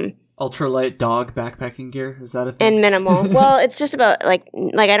 Ultralight dog backpacking gear, is that a thing? And minimal. Well, it's just about like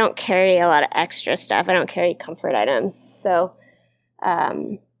I don't carry a lot of extra stuff. I don't carry comfort items. So,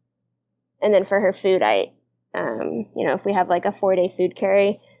 and then for her food, if we have like a 4-day food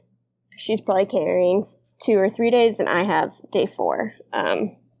carry, she's probably carrying 2 or 3 days, and I have day 4.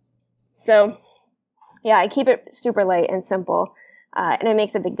 So yeah, I keep it super light and simple, and it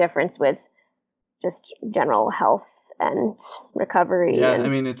makes a big difference with just general health and recovery. Yeah, I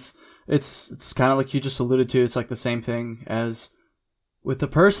mean, it's kind of like you just alluded to. It's like the same thing as with the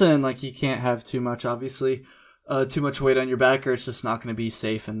person. Like you can't have too much, obviously, too much weight on your back, or it's just not going to be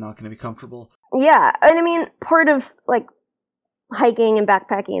safe and not going to be comfortable. Yeah, and I mean, part of like hiking and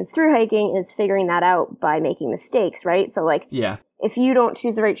backpacking and through hiking is figuring that out by making mistakes, right? So like, yeah, if you don't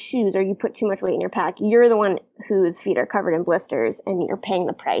choose the right shoes or you put too much weight in your pack, you're the one whose feet are covered in blisters, and you're paying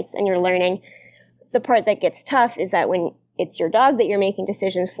the price, and you're learning. The part that gets tough is that when it's your dog that you're making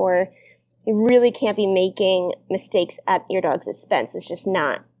decisions for, you really can't be making mistakes at your dog's expense. It's just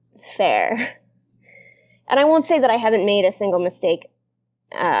not fair. And I won't say that I haven't made a single mistake.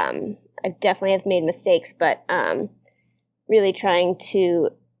 I definitely have made mistakes, but really trying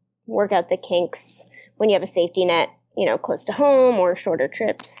to work out the kinks when you have a safety net, close to home or shorter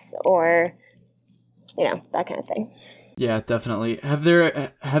trips or, that kind of thing. Yeah, definitely. Have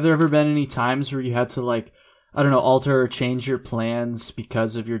there ever been any times where you had to alter or change your plans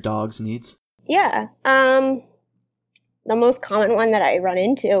because of your dog's needs? Yeah. The most common one that I run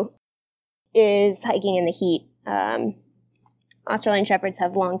into is hiking in the heat. Australian Shepherds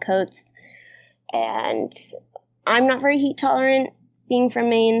have long coats, and I'm not very heat tolerant, being from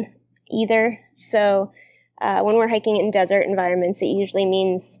Maine either. So when we're hiking in desert environments, it usually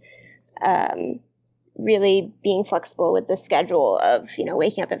means really being flexible with the schedule of,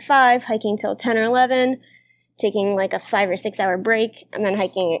 waking up at 5, hiking till 10 or 11, taking like a 5 or 6 hour break, and then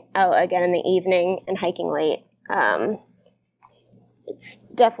hiking out again in the evening and hiking late. It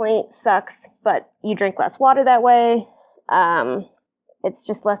definitely sucks, but you drink less water that way. It's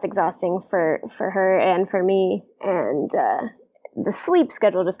just less exhausting for her and for me, and the sleep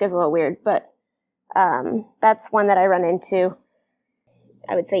schedule just gets a little weird, but that's one that I run into.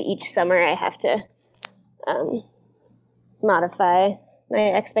 I would say each summer I have to modify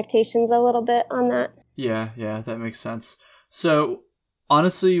my expectations a little bit on that. Yeah, that makes sense. So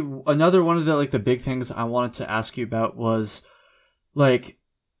honestly, another one of the big things I wanted to ask you about was like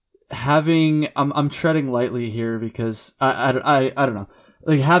having I'm treading lightly here because I don't know,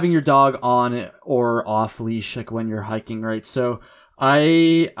 like having your dog on or off leash like when you're hiking, right? So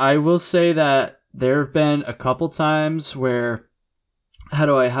I will say that there have been a couple times where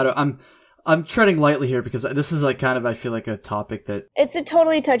I'm treading lightly here because this is like kind of I feel like a topic that it's a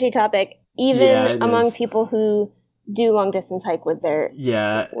totally touchy topic, even among people who do long distance hike with their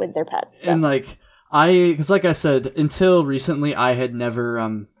pets. So. And because like I said, until recently I had never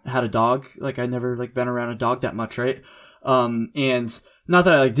had a dog. Like I never been around a dog that much, right? And not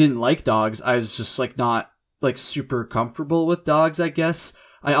that I didn't like dogs, I was just not super comfortable with dogs, I guess.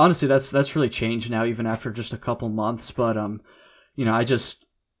 I honestly that's really changed now even after just a couple months, but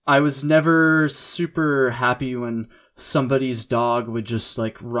I was never super happy when somebody's dog would just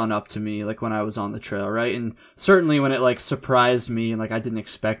run up to me when I was on the trail, right? And certainly when it surprised me and I didn't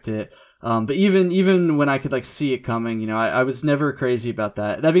expect it. But even when I could see it coming, I was never crazy about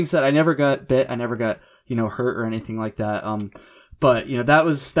that. That being said, I never got bit, I never got hurt or anything like that. But that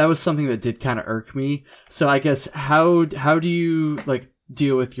was something that did kind of irk me. So I guess how do you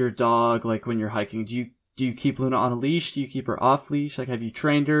deal with your dog when you're hiking? Do you keep Luna on a leash? Do you keep her off leash? Have you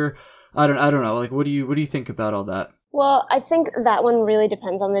trained her? I don't know. What do you think about all that? Well, I think that one really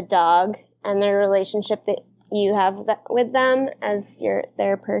depends on the dog and their relationship that you have with them as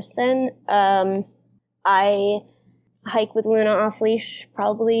their person. I hike with Luna off leash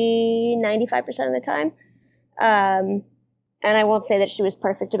probably 95% of the time. And I won't say that she was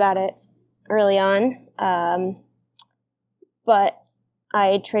perfect about it early on. But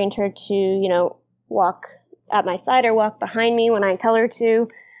I trained her to, walk at my side or walk behind me when I tell her to.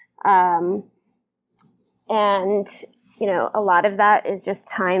 And, a lot of that is just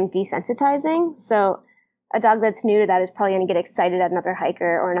time desensitizing. So a dog that's new to that is probably going to get excited at another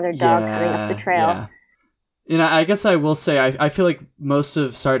hiker or another dog coming up the trail. Yeah. And I guess I will say, I feel like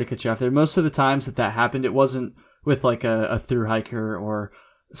sorry to cut you off there, most of the times that happened, it wasn't with a thru hiker or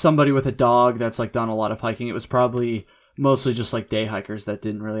somebody with a dog that's done a lot of hiking. It was probably mostly just day hikers that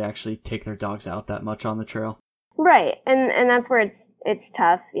didn't really actually take their dogs out that much on the trail. Right. And that's where it's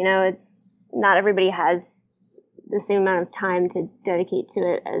tough. It's not everybody has the same amount of time to dedicate to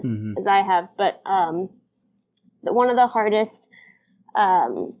it as I have. But one of the hardest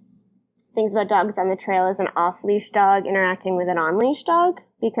things about dogs on the trail is an off-leash dog interacting with an on-leash dog,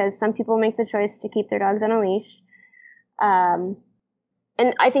 because some people make the choice to keep their dogs on a leash. And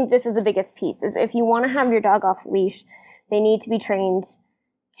I think this is the biggest piece, is if you want to have your dog off leash, they need to be trained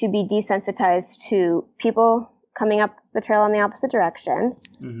to be desensitized to people coming up the trail in the opposite direction,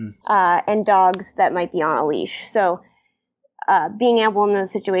 and dogs that might be on a leash. So being able in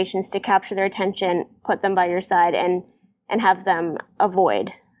those situations to capture their attention, put them by your side, and have them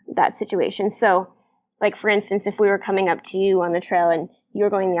avoid that situation. So, for instance, if we were coming up to you on the trail and you were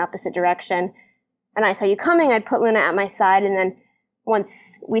going the opposite direction, and I saw you coming, I'd put Luna at my side, and then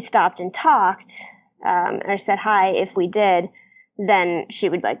once we stopped and talked, or said hi if we did, then she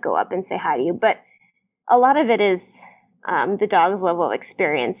would go up and say hi to you. But a lot of it is the dog's level of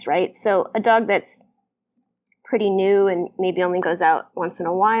experience, right? So a dog that's pretty new and maybe only goes out once in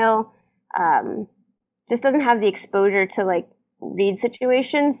a while just doesn't have the exposure to read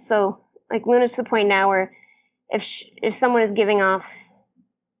situations. So Luna's to the point now where if someone is giving off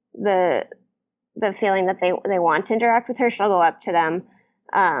the feeling that they want to interact with her, she'll go up to them.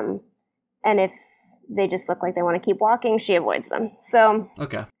 And if they just look like they want to keep walking, she avoids them. So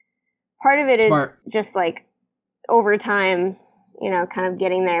okay. Part of it Smart. is just over time, kind of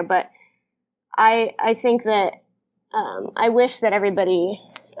getting there. But I think that I wish that everybody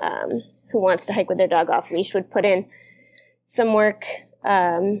who wants to hike with their dog off leash would put in some work,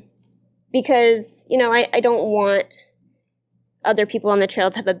 because, I don't want other people on the trail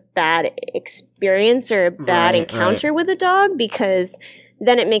to have a bad experience or a bad encounter with a dog, because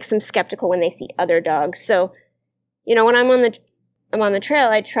then it makes them skeptical when they see other dogs. So, you know, when I'm on the trail,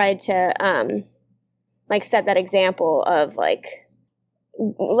 I try to like set that example of like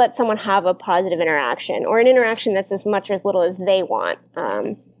let someone have a positive interaction, or an interaction that's as much or as little as they want.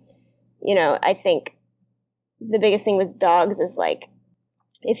 You know, I think the biggest thing with dogs is like,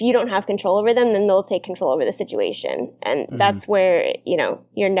 if you don't have control over them, then they'll take control over the situation. And that's where, you know,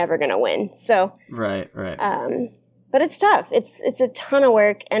 you're never going to win. So, right. But it's tough. It's a ton of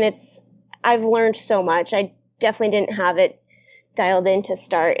work, and I've learned so much. I definitely didn't have it dialed in to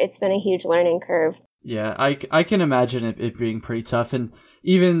start. It's been a huge learning curve. Yeah, I can imagine it being pretty tough. And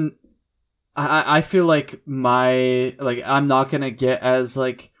even I feel like I'm not going to get as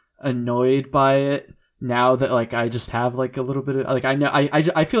like annoyed by it now that like I just have like a little bit of like, I know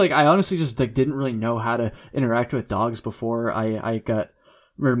I feel like I honestly just like didn't really know how to interact with dogs before I got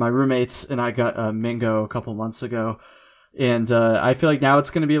rid of my roommates, and I got Mingo a couple months ago. And I feel like now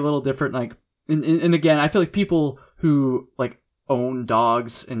it's going to be a little different. Like, and again, I feel like people who like own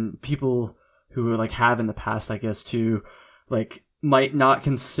dogs and people who like have in the past, I guess, too, like might not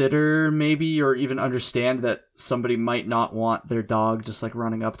consider maybe or even understand that somebody might not want their dog just like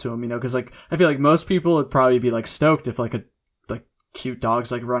running up to them, you know, because like I feel like most people would probably be like stoked if like a like cute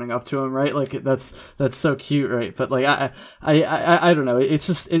dog's like running up to them, right? Like that's so cute, right? But like I don't know, it's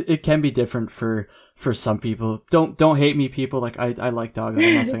just it can be different for some people. Don't hate me, people. Like I like dogs.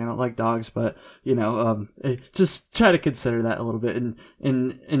 I'm not saying I don't like dogs, but you know, just try to consider that a little bit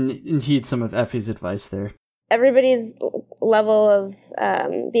and heed some of Effie's advice there. Everybody's level of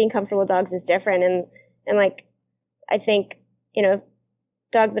being comfortable with dogs is different, and like I think, you know,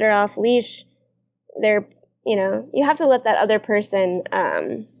 dogs that are off leash, they're, you know, you have to let that other person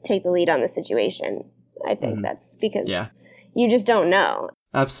take the lead on the situation. I think that's because you just don't know.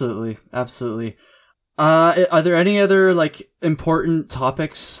 Absolutely. Are there any other like important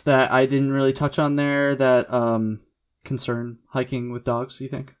topics that I didn't really touch on there that concern hiking with dogs, you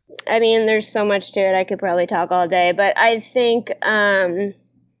think? I mean, there's so much to it. I could probably talk all day, but I think, the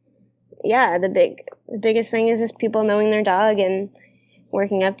biggest thing is just people knowing their dog and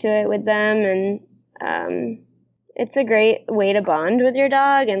working up to it with them. And it's a great way to bond with your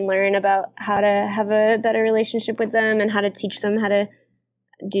dog and learn about how to have a better relationship with them and how to teach them how to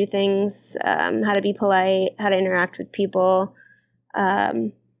do things, how to be polite, how to interact with people.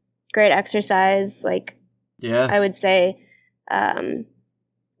 Great exercise. Like, I would say,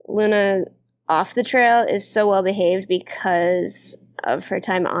 Luna off the trail is so well behaved because of her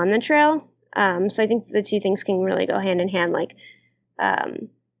time on the trail. So I think the two things can really go hand in hand. Like,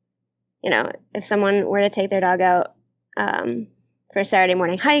 you know, if someone were to take their dog out for a Saturday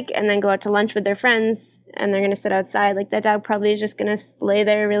morning hike and then go out to lunch with their friends and they're going to sit outside, like that dog probably is just going to lay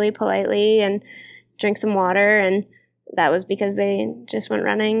there really politely and drink some water. And that was because they just went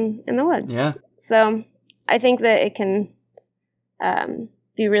running in the woods. Yeah. So I think that it can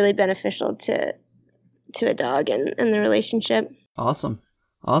be really beneficial to a dog and the relationship. Awesome.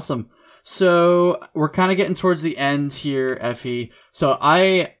 So we're kind of getting towards the end here, Effie. So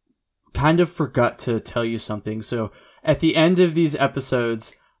I kind of forgot to tell you something. So at the end of these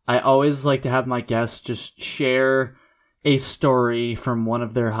episodes, I always like to have my guests just share a story from one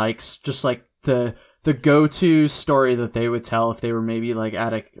of their hikes, just like the go-to story that they would tell if they were maybe like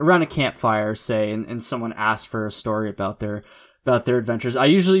around a campfire, say, and someone asked for a story about their adventures. I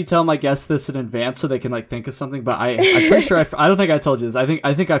usually tell my guests this in advance so they can like think of something, but I'm pretty sure I don't think I told you this. I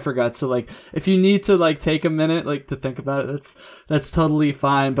think I forgot. So like, if you need to like take a minute like to think about it, that's totally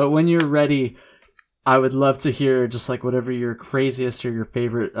fine. But when you're ready, I would love to hear just like whatever your craziest or your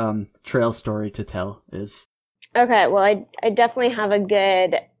favorite trail story to tell is. Okay, well, I definitely have a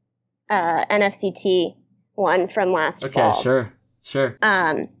good NFCT one from last fall. Okay, sure. So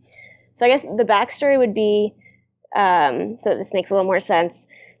I guess the backstory would be, so this makes a little more sense,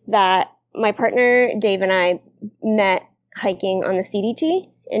 that my partner Dave and I met hiking on the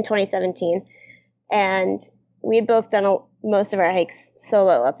CDT in 2017, and we had both done most of our hikes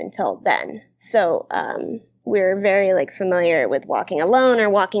solo up until then. So we were very like familiar with walking alone or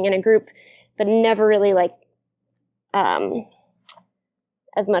walking in a group, but never really like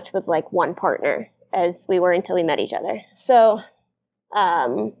as much with like one partner as we were until we met each other. So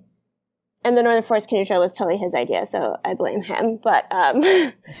and the Northern Forest Canoe Trail was totally his idea, so I blame him. But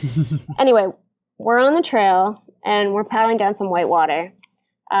anyway, we're on the trail and we're paddling down some white water.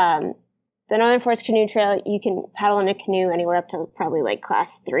 The Northern Forest Canoe Trail, you can paddle in a canoe anywhere up to probably like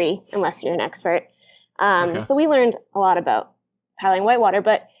class 3, unless you're an expert. Okay. So we learned a lot about paddling whitewater.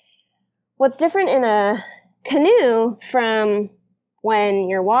 But what's different in a canoe from when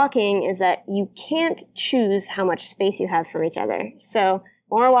you're walking is that you can't choose how much space you have from each other. So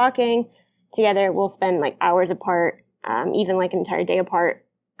when we're walking together, we'll spend like hours apart, even like an entire day apart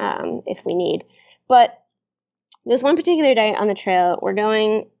if we need. But this one particular day on the trail, we're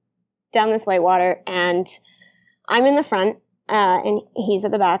going down this whitewater, and I'm in the front, and he's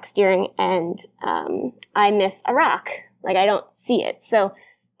at the back steering, and I miss a rock. Like, I don't see it. So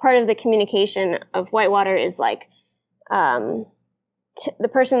part of the communication of whitewater is like the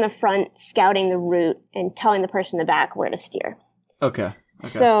person in the front scouting the route and telling the person in the back where to steer. Okay.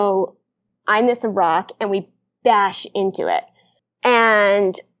 So I miss a rock, and we bash into it.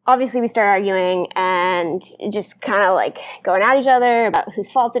 And obviously we start arguing and just kind of like going at each other about whose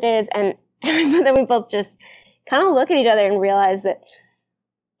fault it is. And then we both just kind of look at each other and realize that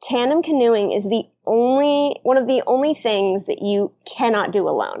tandem canoeing is one of the only things that you cannot do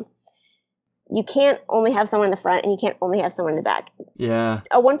alone. You can't only have someone in the front, and you can't only have someone in the back. Yeah.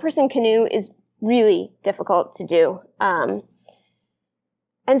 A one-person canoe is really difficult to do.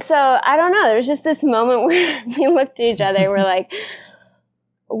 And so, I don't know, there's just this moment where we looked at each other and we're like,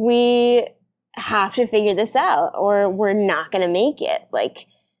 we have to figure this out or we're not going to make it. Like,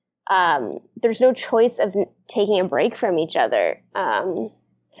 there's no choice of taking a break from each other.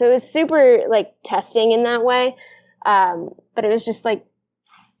 So it was super, like, testing in that way. But it was just, like,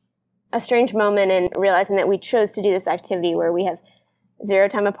 a strange moment in realizing that we chose to do this activity where we have 0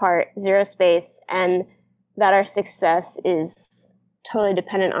 time apart, 0 space, and that our success is totally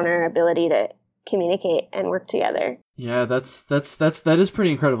dependent on our ability to communicate and work together. Yeah, that is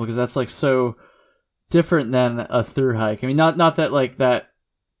pretty incredible, because that's like so different than a through hike. I mean, not that like that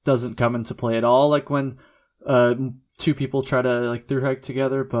doesn't come into play at all, like when 2 people try to like through hike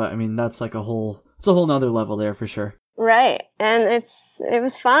together, but I mean that's like it's a whole nother level there for sure. Right, and it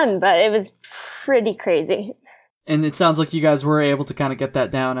was fun, but it was pretty crazy. And it sounds like you guys were able to kind of get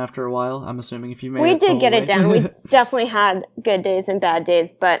that down after a while. I'm assuming if you made we did get it down. We definitely had good days and bad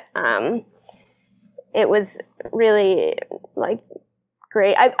days, but it was really like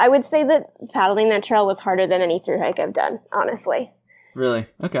great. I would say that paddling that trail was harder than any through hike I've done, honestly. Really?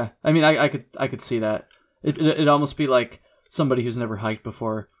 Okay. I mean, I could see that. It'd almost be like somebody who's never hiked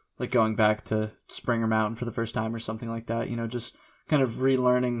before, like going back to Springer Mountain for the first time or something like that. You know, just kind of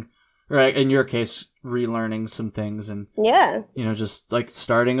relearning. Right, in your case, relearning some things and, yeah, you know, just like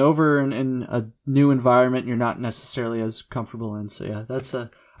starting over in a new environment you're not necessarily as comfortable in. So yeah,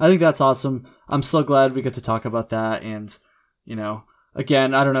 I think that's awesome. I'm so glad we get to talk about that. And, you know,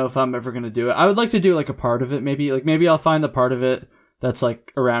 again, I don't know if I'm ever going to do it. I would like to do like a part of it. Maybe I'll find the part of it that's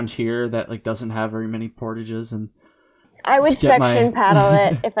like around here that like doesn't have very many portages, and I would section paddle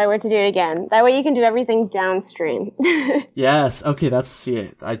it if I were to do it again. That way you can do everything downstream. Yes. Okay.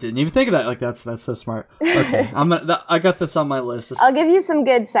 I didn't even think of that. Like that's so smart. Okay. I got this on my list. I'll give you some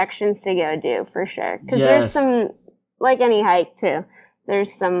good sections to go do for sure. Because there's some, like any hike too,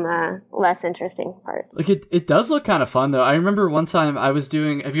 there's some less interesting parts. Like it does look kind of fun though. I remember one time I was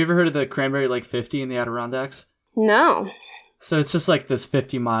doing, have you ever heard of the Cranberry Lake 50 in the Adirondacks? No. So it's just like this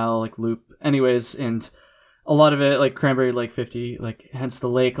 50-mile like loop. Anyways, and a lot of it, like Cranberry Lake 50, like hence the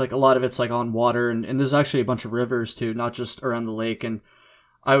lake, like a lot of it's like on water, and there's actually a bunch of rivers too, not just around the lake. And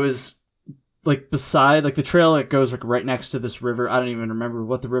I was like beside, like the trail that goes like right next to this river. I don't even remember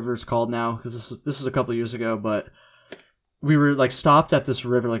what the river is called now, because this is a couple of years ago, but we were like stopped at this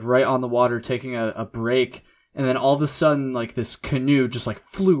river, like right on the water, taking a break. And then all of a sudden, like this canoe just like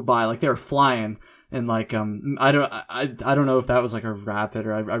flew by, like they were flying. And like, I don't know if that was like a rapid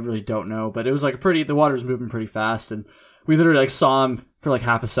or I really don't know, but it was like the water was moving pretty fast, and we literally like saw them for like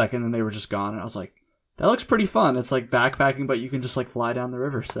half a second and they were just gone. And I was like, that looks pretty fun. It's like backpacking, but you can just like fly down the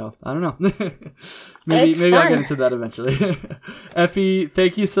river. So I don't know. maybe I'll get into that eventually. Effie,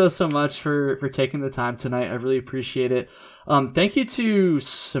 thank you so much for taking the time tonight. I really appreciate it. Thank you to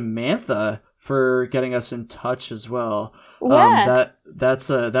Samantha for getting us in touch as well. Yeah.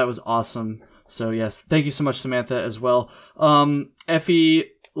 That was awesome. So yes, thank you so much, Samantha, as well. Effie,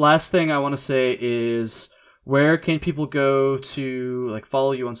 last thing I want to say is, where can people go to like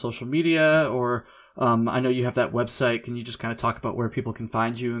follow you on social media? Or I know you have that website. Can you just kind of talk about where people can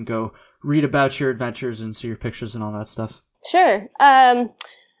find you and go read about your adventures and see your pictures and all that stuff? Sure.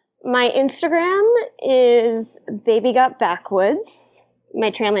 My Instagram is Baby Got Backwoods. My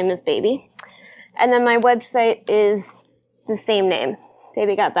trail name is Baby. And then my website is the same name,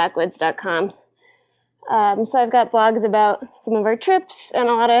 babygotbackwoods.com. So I've got blogs about some of our trips and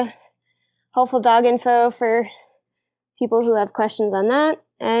a lot of helpful dog info for people who have questions on that,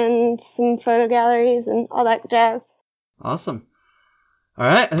 and some photo galleries and all that jazz. Awesome. All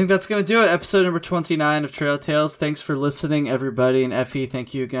right, I think that's going to do it. Episode number 29 of Trail Tales. Thanks for listening, everybody. And Effie,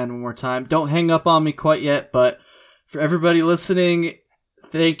 thank you again one more time. Don't hang up on me quite yet, but for everybody listening,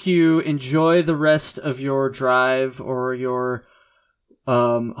 thank you. Enjoy the rest of your drive or your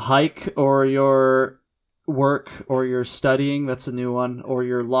hike or your work or your studying. That's a new one. Or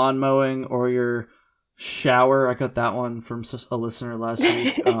your lawn mowing or your shower. I got that one from a listener last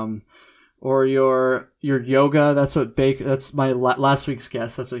week. Or your yoga. That's what that's my last week's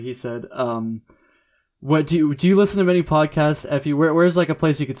guest. That's what he said. What do you listen to many podcasts, Effie? Where's like a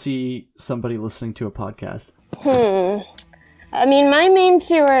place you could see somebody listening to a podcast? I mean, my main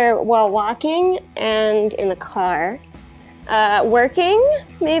two are while walking and in the car. Working,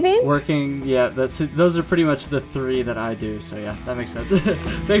 maybe? Working, yeah. Those are pretty much the three that I do. So yeah, that makes sense.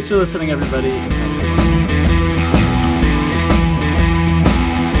 Thanks for listening, everybody.